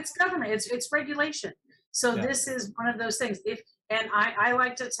 And it's government, it's regulation. So This is one of those things. And I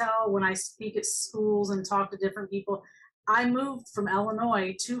like to tell when I speak at schools and talk to different people, I moved from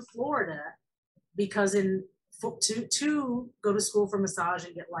Illinois to Florida because to go to school for massage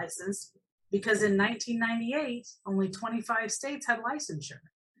and get licensed, because in 1998, only 25 states had licensure.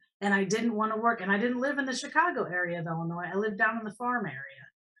 And I didn't want to work, and I didn't live in the Chicago area of Illinois. I lived down in the farm area,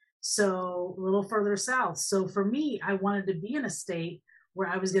 so a little further south. So for me, I wanted to be in a state where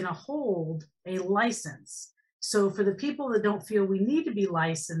I was going to hold a license. So for the people that don't feel we need to be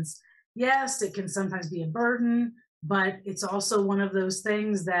licensed, yes, it can sometimes be a burden, but it's also one of those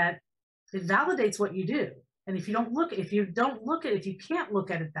things that it validates what you do. And if you can't look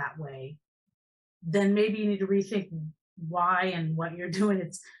at it that way, then maybe you need to rethink why and what you're doing.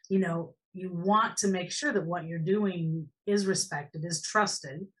 It's, you want to make sure that what you're doing is respected, is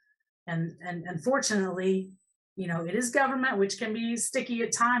trusted. And unfortunately, it is government, which can be sticky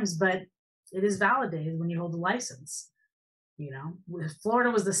at times, but it is validated when you hold a license.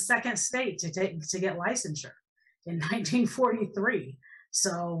 Florida was the second state to get licensure in 1943.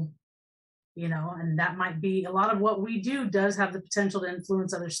 So, and that might be a lot of what we do does have the potential to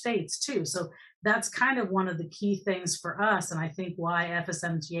influence other states too. So that's kind of one of the key things for us. And I think why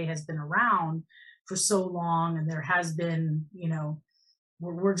FSMTA has been around for so long, and there has been,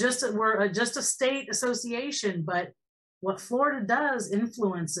 we're just a state association, but what Florida does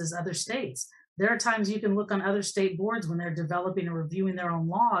influences other states. There are times you can look on other state boards when they're developing or reviewing their own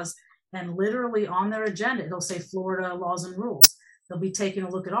laws, and literally on their agenda, it'll say Florida laws and rules. They'll be taking a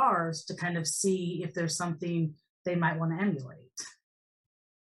look at ours to kind of see if there's something they might want to emulate.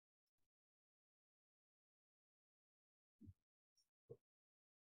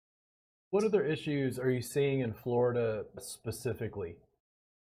 What other issues are you seeing in Florida specifically?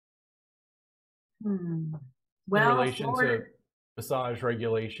 Well, in relation to massage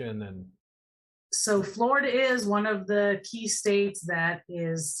regulation and so Florida is one of the key states that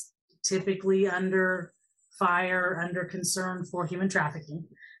is typically under fire under concern for human trafficking.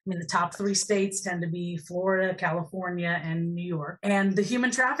 I mean, the top 3 states tend to be Florida, California, and New York. And the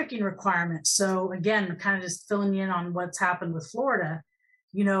human trafficking requirement. So again, kind of just filling you in on what's happened with Florida,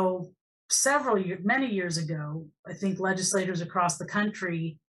 you know, many years ago, I think legislators across the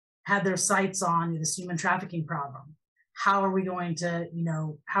country had their sights on this human trafficking problem. How are we going to,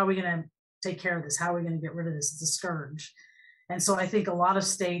 how are we going to take care of this? How are we going to get rid of this? It's a scourge. And so I think a lot of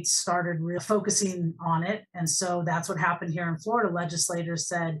states started really focusing on it. And so that's what happened here in Florida. Legislators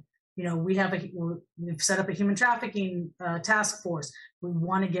said, we've set up a human trafficking task force. We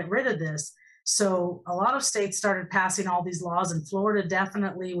want to get rid of this. So a lot of states started passing all these laws, and Florida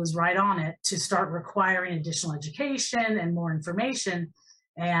definitely was right on it to start requiring additional education and more information.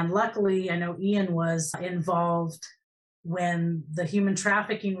 And luckily, I know Ian was involved when the human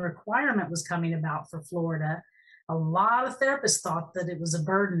trafficking requirement was coming about for Florida. A lot of therapists thought that it was a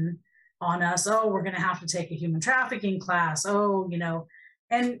burden on us. Oh, we're going to have to take a human trafficking class.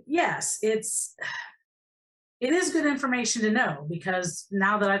 And yes, it is good information to know, because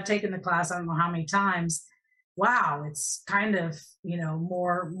now that I've taken the class, I don't know how many times, wow, it's kind of,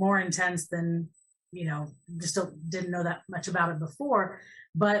 more intense than, just didn't know that much about it before.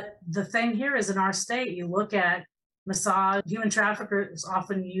 But the thing here is, in our state, you look at massage, human traffickers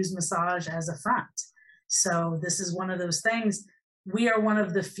often use massage as a front. So this is one of those things. We are one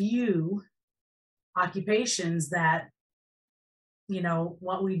of the few occupations that,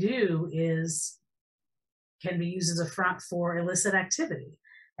 what we do can be used as a front for illicit activity.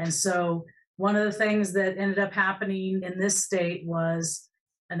 And so one of the things that ended up happening in this state was,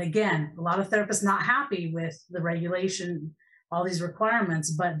 and again, a lot of therapists not happy with the regulation, all these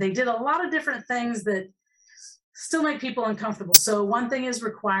requirements, but they did a lot of different things that still make people uncomfortable. So one thing is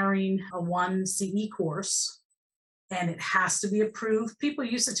requiring a 1 CE course, and it has to be approved. People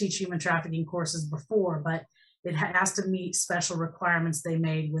used to teach human trafficking courses before, but it has to meet special requirements they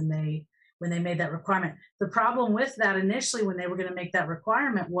made when they made that requirement. The problem with that initially, when they were going to make that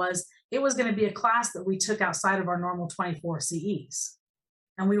requirement, was it was going to be a class that we took outside of our normal 24 CEs.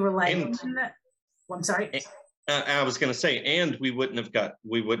 And we were like, I'm sorry. I was going to say, and we wouldn't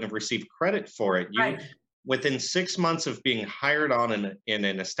have received credit for it. Right. Within 6 months of being hired on in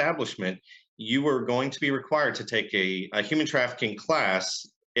an establishment, you were going to be required to take a human trafficking class,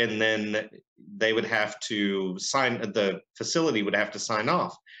 and then they would have to the facility would have to sign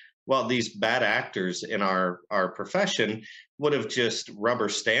off. Well, these bad actors in our profession would have just rubber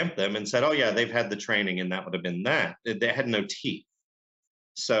stamped them and said, oh yeah, they've had the training, and that would have been that. They had no teeth.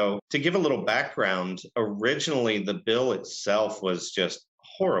 So to give a little background, originally the bill itself was just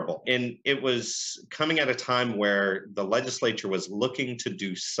horrible. And it was coming at a time where the legislature was looking to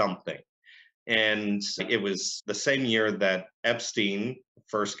do something. And it was the same year that Epstein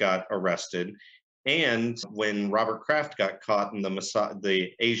first got arrested, and when Robert Kraft got caught in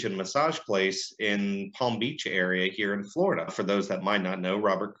the Asian massage place in Palm Beach area here in Florida. For those that might not know,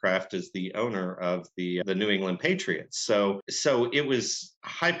 Robert Kraft is the owner of the New England Patriots. So it was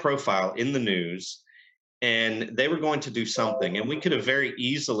high profile in the news, and they were going to do something. And we could have very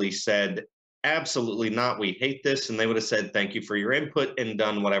easily said, absolutely not, we hate this. And they would have said, thank you for your input, and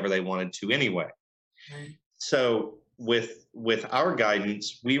done whatever they wanted to anyway. Right. So with our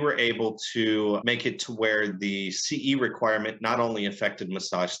guidance, we were able to make it to where the CE requirement not only affected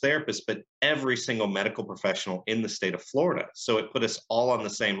massage therapists, but every single medical professional in the state of Florida. So it put us all on the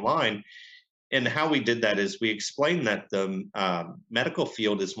same line. And how we did that is we explained that the medical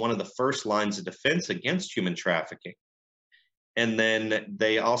field is one of the first lines of defense against human trafficking. And then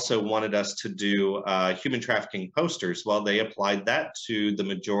they also wanted us to do human trafficking posters. Well, they applied that to the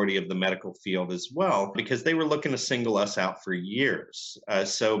majority of the medical field as well, because they were looking to single us out for years.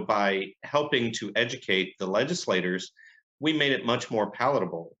 So by helping to educate the legislators, we made it much more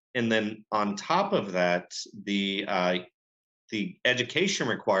palatable. And then on top of that, the education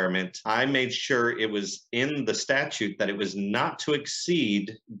requirement, I made sure it was in the statute that it was not to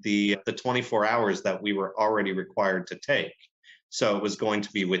exceed the 24 hours that we were already required to take. So it was going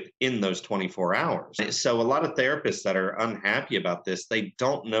to be within those 24 hours. So a lot of therapists that are unhappy about this, they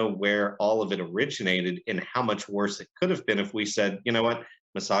don't know where all of it originated and how much worse it could have been if we said, you know what,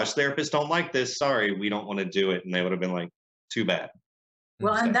 massage therapists don't like this. Sorry, we don't want to do it. And they would have been like, too bad.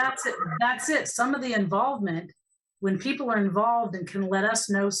 Well, and that's it. That's it. Some of the involvement, when people are involved and can let us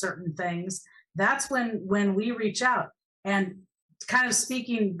know certain things, that's when we reach out. And kind of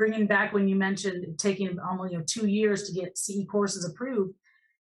speaking, bringing back when you mentioned taking almost 2 years to get CE courses approved.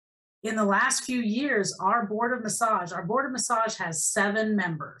 In the last few years, our board of massage has 7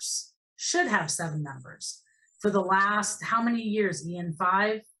 members, should have 7 members. For the last, how many years, Ian?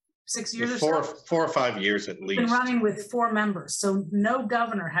 5? 6 years or Four, so. 4 or 5 years at least. Been running with 4 members, so no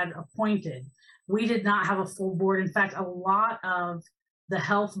governor had appointed. We did not have a full board. In fact, a lot of the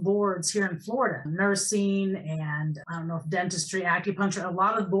health boards here in Florida, nursing and I don't know if dentistry, acupuncture, a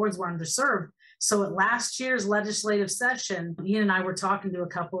lot of the boards were underserved. So at last year's legislative session, Ian and I were talking to a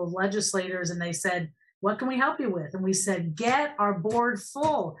couple of legislators and they said, what can we help you with? And we said, get our board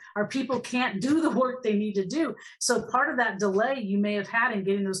full. Our people can't do the work they need to do. So part of that delay you may have had in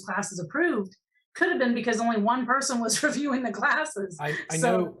getting those classes approved could have been because only one person was reviewing the classes. I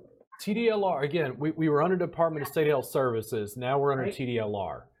know TDLR, again, we were under Department of State Health Services. Now we're under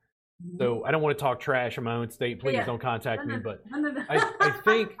TDLR. So I don't want to talk trash in my own state. Please don't contact me. But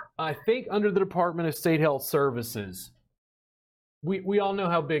I think under the Department of State Health Services, we all know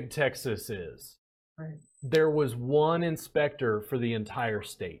how big Texas is. Right. There was one inspector for the entire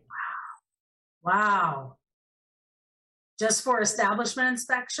state. Wow. Just for establishment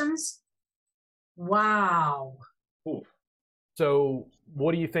inspections? Wow. Ooh. So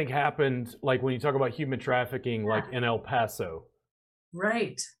what do you think happened, like when you talk about human trafficking, like in El Paso?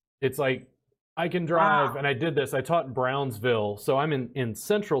 Right. It's like, I can drive, and I did this, I taught in Brownsville, so I'm in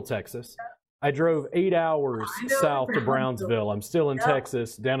central Texas. I drove 8 hours south to Brownsville. I'm still in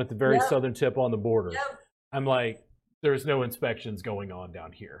Texas, down at the very southern tip on the border. I'm like, there's no inspections going on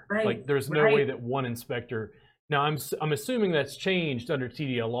down here. Right. Like, there's no way that one inspector. Now, I'm assuming that's changed under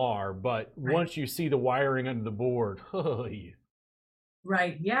TDLR, but once you see the wiring under the board,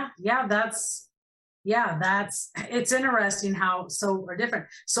 Right. Yeah. That's it's interesting how so are different.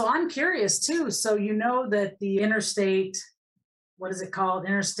 So I'm curious too. So you know that the interstate, what is it called?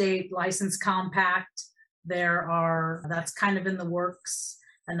 Interstate License Compact. That's kind of in the works.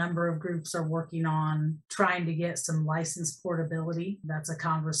 A number of groups are working on trying to get some license portability. That's a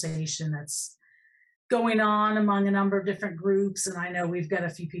conversation that's going on among a number of different groups. And I know we've got a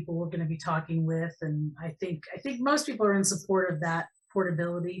few people we're going to be talking with. And I think most people are in support of that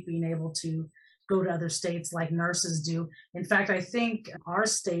portability, being able to go to other states like nurses do. In fact, I think our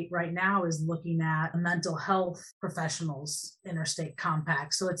state right now is looking at a mental health professionals interstate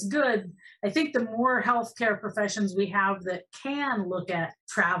compact. So it's good. I think the more healthcare professions we have that can look at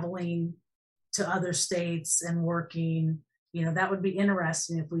traveling to other states and working, that would be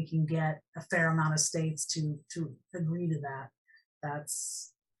interesting if we can get a fair amount of states to agree to that.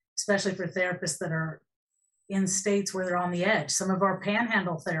 That's especially for therapists that are in states where they're on the edge. Some of our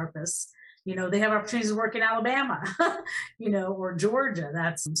panhandle therapists, they have opportunities to work in Alabama, or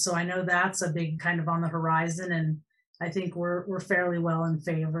Georgia. So I know that's a big kind of on the horizon, and I think we're fairly well in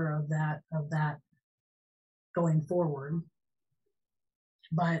favor of that going forward.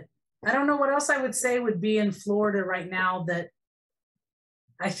 But I don't know what else I would say would be in Florida right now that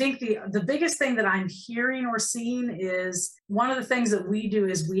I think the biggest thing that I'm hearing or seeing is one of the things that we do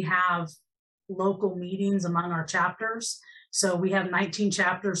is we have local meetings among our chapters. So we have 19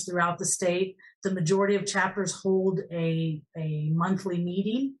 chapters throughout the state. The majority of chapters hold a monthly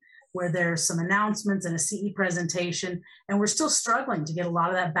meeting where there's some announcements and a CE presentation. And we're still struggling to get a lot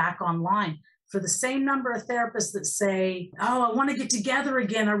of that back online. For the same number of therapists that say, oh, I want to get together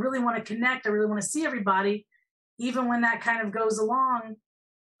again. I really want to connect. I really want to see everybody. Even when that kind of goes along,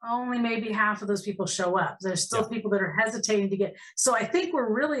 only maybe half of those people show up. There's still people that are hesitating to get. So I think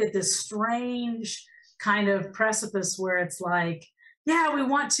we're really at this strange kind of precipice where it's like, yeah, we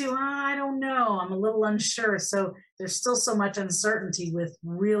want to, I don't know, I'm a little unsure. So there's still so much uncertainty with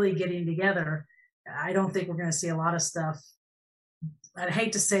really getting together. I don't think we're going to see a lot of stuff. I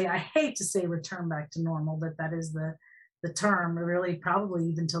hate to say return back to normal, but that is the term, really probably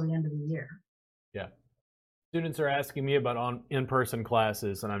even till the end of the year. Yeah. Students are asking me about in-person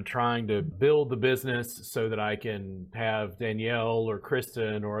classes, and I'm trying to build the business so that I can have Danielle or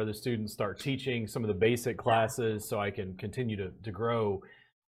Kristen or other students start teaching some of the basic classes so I can continue to grow.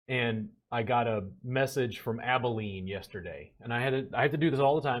 And I got a message from Abilene yesterday, and I have to do this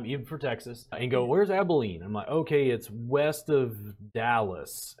all the time, even for Texas, and go, where's Abilene? I'm like, okay, it's west of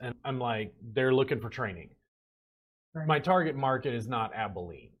Dallas. And I'm like, they're looking for training. Right. My target market is not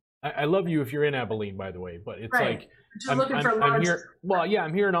Abilene. I love you if you're in Abilene, by the way, but it's like, I'm here. Well, yeah,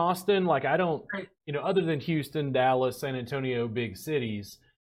 I'm here in Austin. Like, I don't, other than Houston, Dallas, San Antonio, big cities,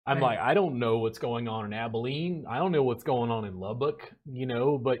 I'm like, I don't know what's going on in Abilene. I don't know what's going on in Lubbock,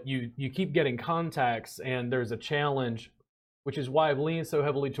 but you keep getting contacts, and there's a challenge, which is why I've leaned so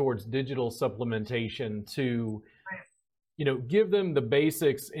heavily towards digital supplementation to, give them the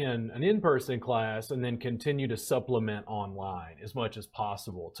basics in an in-person class and then continue to supplement online as much as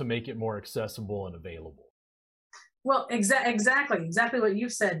possible to make it more accessible and available. Well, exactly what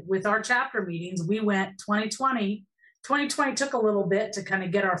you've said. With our chapter meetings, we went 2020, 2020 took a little bit to kind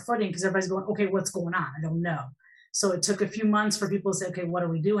of get our footing because everybody's going, okay, what's going on? I don't know. So it took a few months for people to say, okay, what are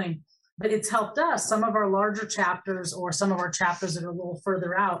we doing? But it's helped us. Some of our larger chapters or some of our chapters that are a little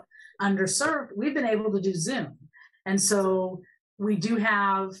further out, underserved, we've been able to do Zoom. And so we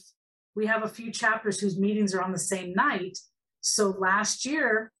have a few chapters whose meetings are on the same night. So last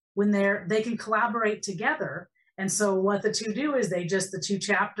year, when they can collaborate together. And so what the two do is the two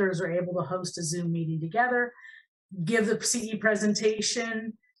chapters are able to host a Zoom meeting together, give the CE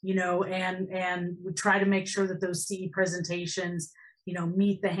presentation, and we try to make sure that those CE presentations,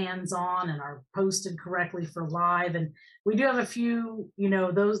 meet the hands-on and are posted correctly for live. And we do have a few,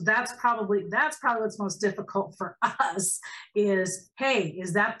 that's probably what's most difficult for us is, hey,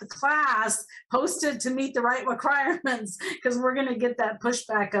 is that the class posted to meet the right requirements? Because we're going to get that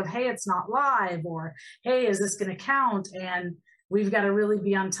pushback of, hey, it's not live, or hey, is this going to count? And we've got to really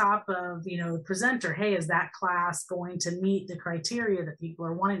be on top of, the presenter. Hey, is that class going to meet the criteria that people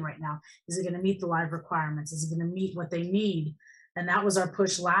are wanting right now? Is it going to meet the live requirements? Is it going to meet what they need? And that was our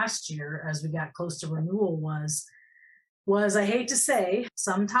push last year as we got close to renewal was I hate to say,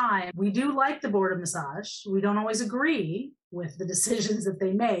 sometimes we do like the Board of Massage. We don't always agree with the decisions that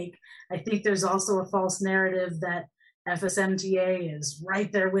they make. I think there's also a false narrative that FSMTA is right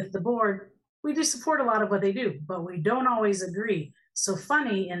there with the board. We do support a lot of what they do, but we don't always agree. So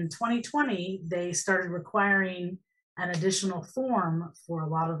funny, in 2020, they started requiring an additional form for a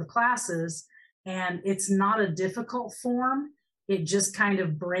lot of the classes, and it's not a difficult form. It just kind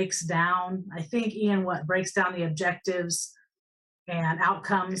of breaks down, I think, Ian, breaks down the objectives and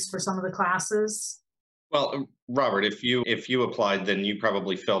outcomes for some of the classes. Well, Robert, if you applied, then you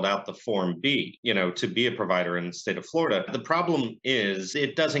probably filled out the Form B, to be a provider in the state of Florida. The problem is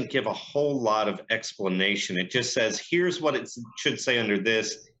it doesn't give a whole lot of explanation. It just says, here's what it should say under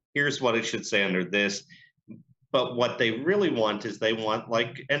this, here's what it should say under this. But what they really want is they want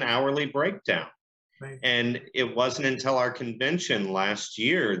like an hourly breakdown. Right. And it wasn't until our convention last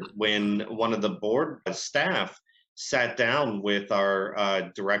year when one of the board staff sat down with our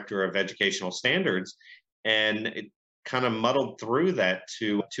director of educational standards and it kind of muddled through that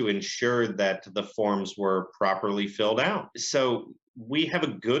to ensure that the forms were properly filled out. So we have a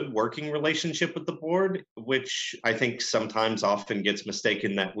good working relationship with the board, which I think sometimes often gets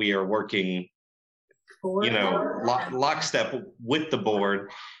mistaken that we are working, lockstep with the board.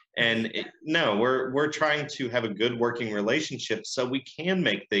 And no, we're trying to have a good working relationship so we can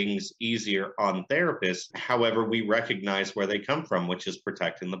make things easier on therapists. However, we recognize where they come from, which is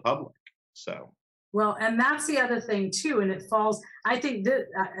protecting the public. So. Well, and that's the other thing too. And it falls, I think that,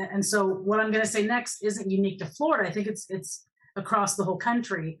 and so what I'm going to say next isn't unique to Florida. I think it's across the whole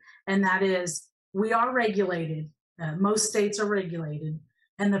country. And that is, we are regulated. Most states are regulated.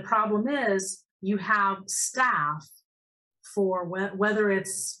 And the problem is you have staff for whether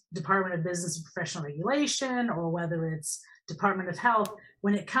it's Department of Business and Professional Regulation or whether it's Department of Health,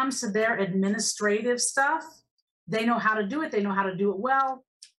 when it comes to their administrative stuff, they know how to do it. They know how to do it well,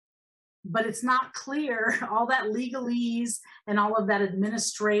 but it's not clear. All that legalese and all of that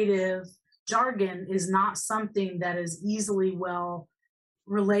administrative jargon is not something that is easily well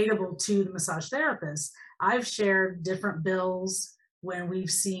relatable to the massage therapist. I've shared different bills when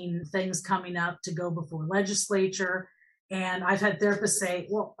we've seen things coming up to go before legislature. And I've had therapists say,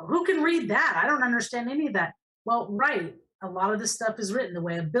 well, who can read that? I don't understand any of that. Well, right. A lot of this stuff is written. The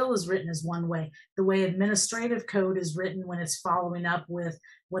way a bill is written is one way. The way administrative code is written when it's following up with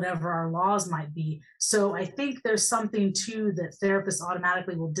whatever our laws might be. So I think there's something too that therapists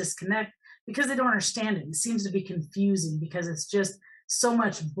automatically will disconnect because they don't understand it. It seems to be confusing because it's just so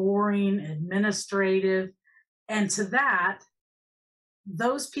much boring, administrative. And to that,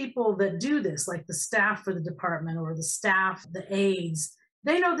 those people that do this, like the staff for the department or the staff, the aides,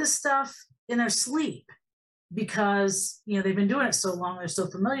 they know this stuff in their sleep because, they've been doing it so long, they're so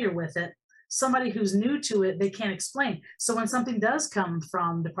familiar with it. Somebody who's new to it, they can't explain. So when something does come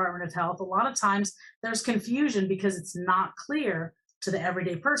from Department of Health, a lot of times there's confusion because it's not clear to the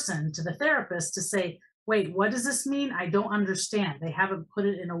everyday person, to the therapist, to say, wait, what does this mean? I don't understand. They haven't put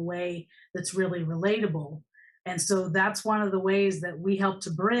it in a way that's really relatable. And so that's one of the ways that we help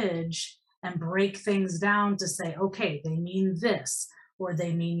to bridge and break things down to say, okay, they mean this, or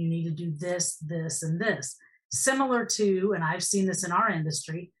they mean you need to do this, this, and this. Similar to, and I've seen this in our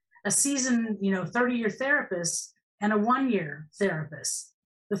industry, a seasoned, 30-year therapist and a 1-year therapist.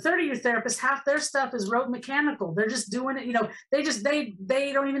 The 30-year therapist, half their stuff is rote mechanical. They're just doing it,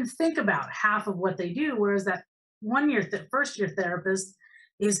 they don't even think about half of what they do. Whereas that first-year therapist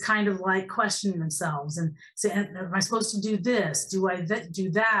is kind of like questioning themselves and saying, am I supposed to do this? Do I do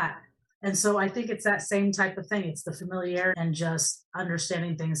that? And so I think it's that same type of thing. It's the familiarity and just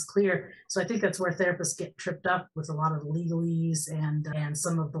understanding things clear. So I think that's where therapists get tripped up with a lot of legalese and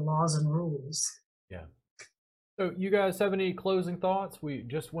some of the laws and rules. Yeah. So you guys have any closing thoughts? We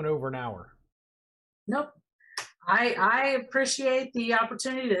just went over an hour. Nope. I appreciate the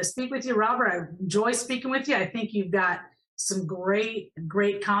opportunity to speak with you, Robert. I enjoy speaking with you. I think you've got some great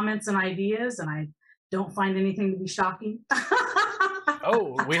comments and ideas, and I don't find anything to be shocking.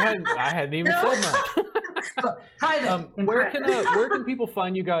 Oh, I hadn't even said that. Where can people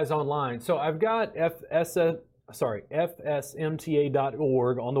find you guys online? So I've got fsmta.org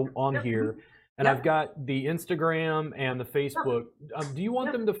on here. And I've got the Instagram and the Facebook. Do you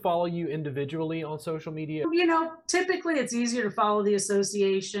want them to follow you individually on social media? Typically it's easier to follow the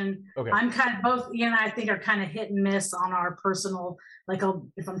association. Okay. I'm kind of both. Ian and I think are kind of hit and miss on our personal. Like,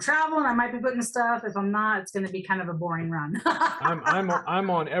 if I'm traveling, I might be putting stuff. If I'm not, it's going to be kind of a boring run. I'm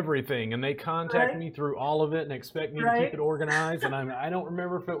on everything, and they contact me through all of it and expect me to keep it organized. And I don't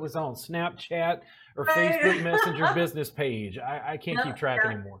remember if it was on Snapchat or Facebook Messenger business page. I can't keep track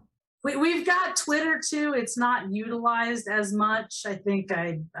anymore. We've got Twitter too. It's not utilized as much. I think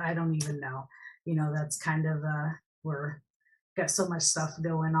I don't even know. That's kind of we're got so much stuff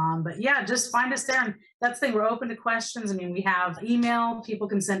going on. But yeah, just find us there. And that's the thing. We're open to questions. I mean, we have email. People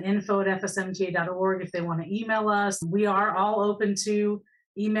can send info@fsmta.org if they want to email us. We are all open to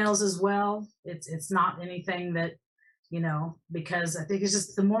emails as well. It's not anything that, because I think it's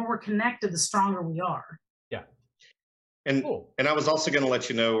just the more we're connected, the stronger we are. Yeah. And cool. And I was also going to let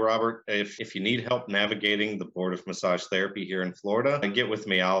you know, Robert, if you need help navigating the Board of Massage Therapy here in Florida, get with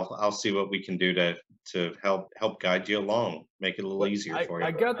me. I'll see what we can do to help guide you along, make it a little easier for you.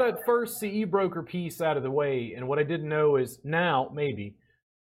 I got that first CE broker piece out of the way, and what I didn't know is now maybe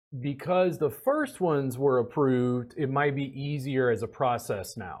because the first ones were approved, it might be easier as a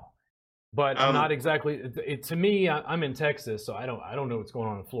process now. But I'm not exactly. To me, I'm in Texas, so I don't know what's going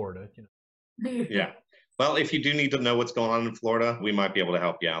on in Florida. Yeah. Well, if you do need to know what's going on in Florida, we might be able to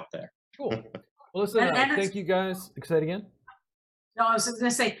help you out there. Cool. Well, listen, thank you guys. Say it again. No, I was just going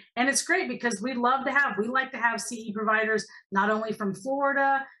to say, and it's great because we like to have CE providers, not only from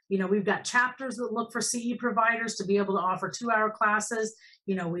Florida. We've got chapters that look for CE providers to be able to offer 2-hour classes.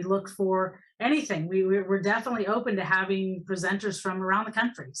 We look for anything. We're definitely open to having presenters from around the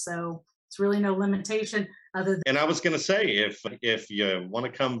country. So it's really no limitation other than. And I was going to say, if you want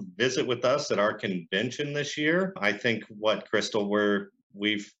to come visit with us at our convention this year, I think Crystal,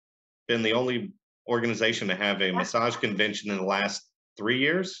 we've been the only organization to have a massage convention in the last 3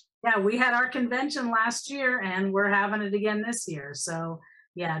 years. Yeah, we had our convention last year and we're having it again this year. So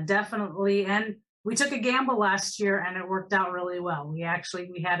yeah, definitely. And we took a gamble last year and it worked out really well.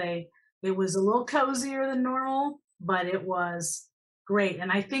 It was a little cozier than normal, but it was great.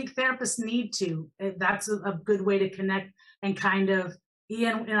 And I think therapists need to. That's a good way to connect and kind of,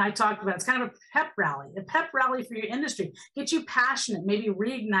 Ian and I talked about, it's kind of a pep rally for your industry. Get you passionate, maybe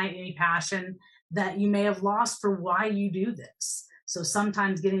reignite any passion that you may have lost for why you do this. So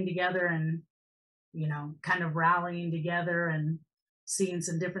sometimes getting together and, kind of rallying together and seeing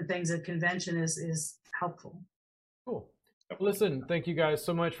some different things at convention is helpful. Cool. Listen, thank you guys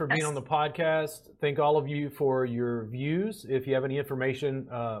so much for being on the podcast. Thank all of you for your views. If you have any information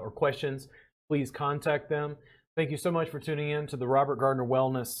or questions, please contact them. Thank you so much for tuning in to the Robert Gardner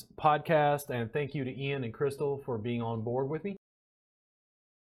Wellness Podcast. And thank you to Ian and Crystal for being on board with me.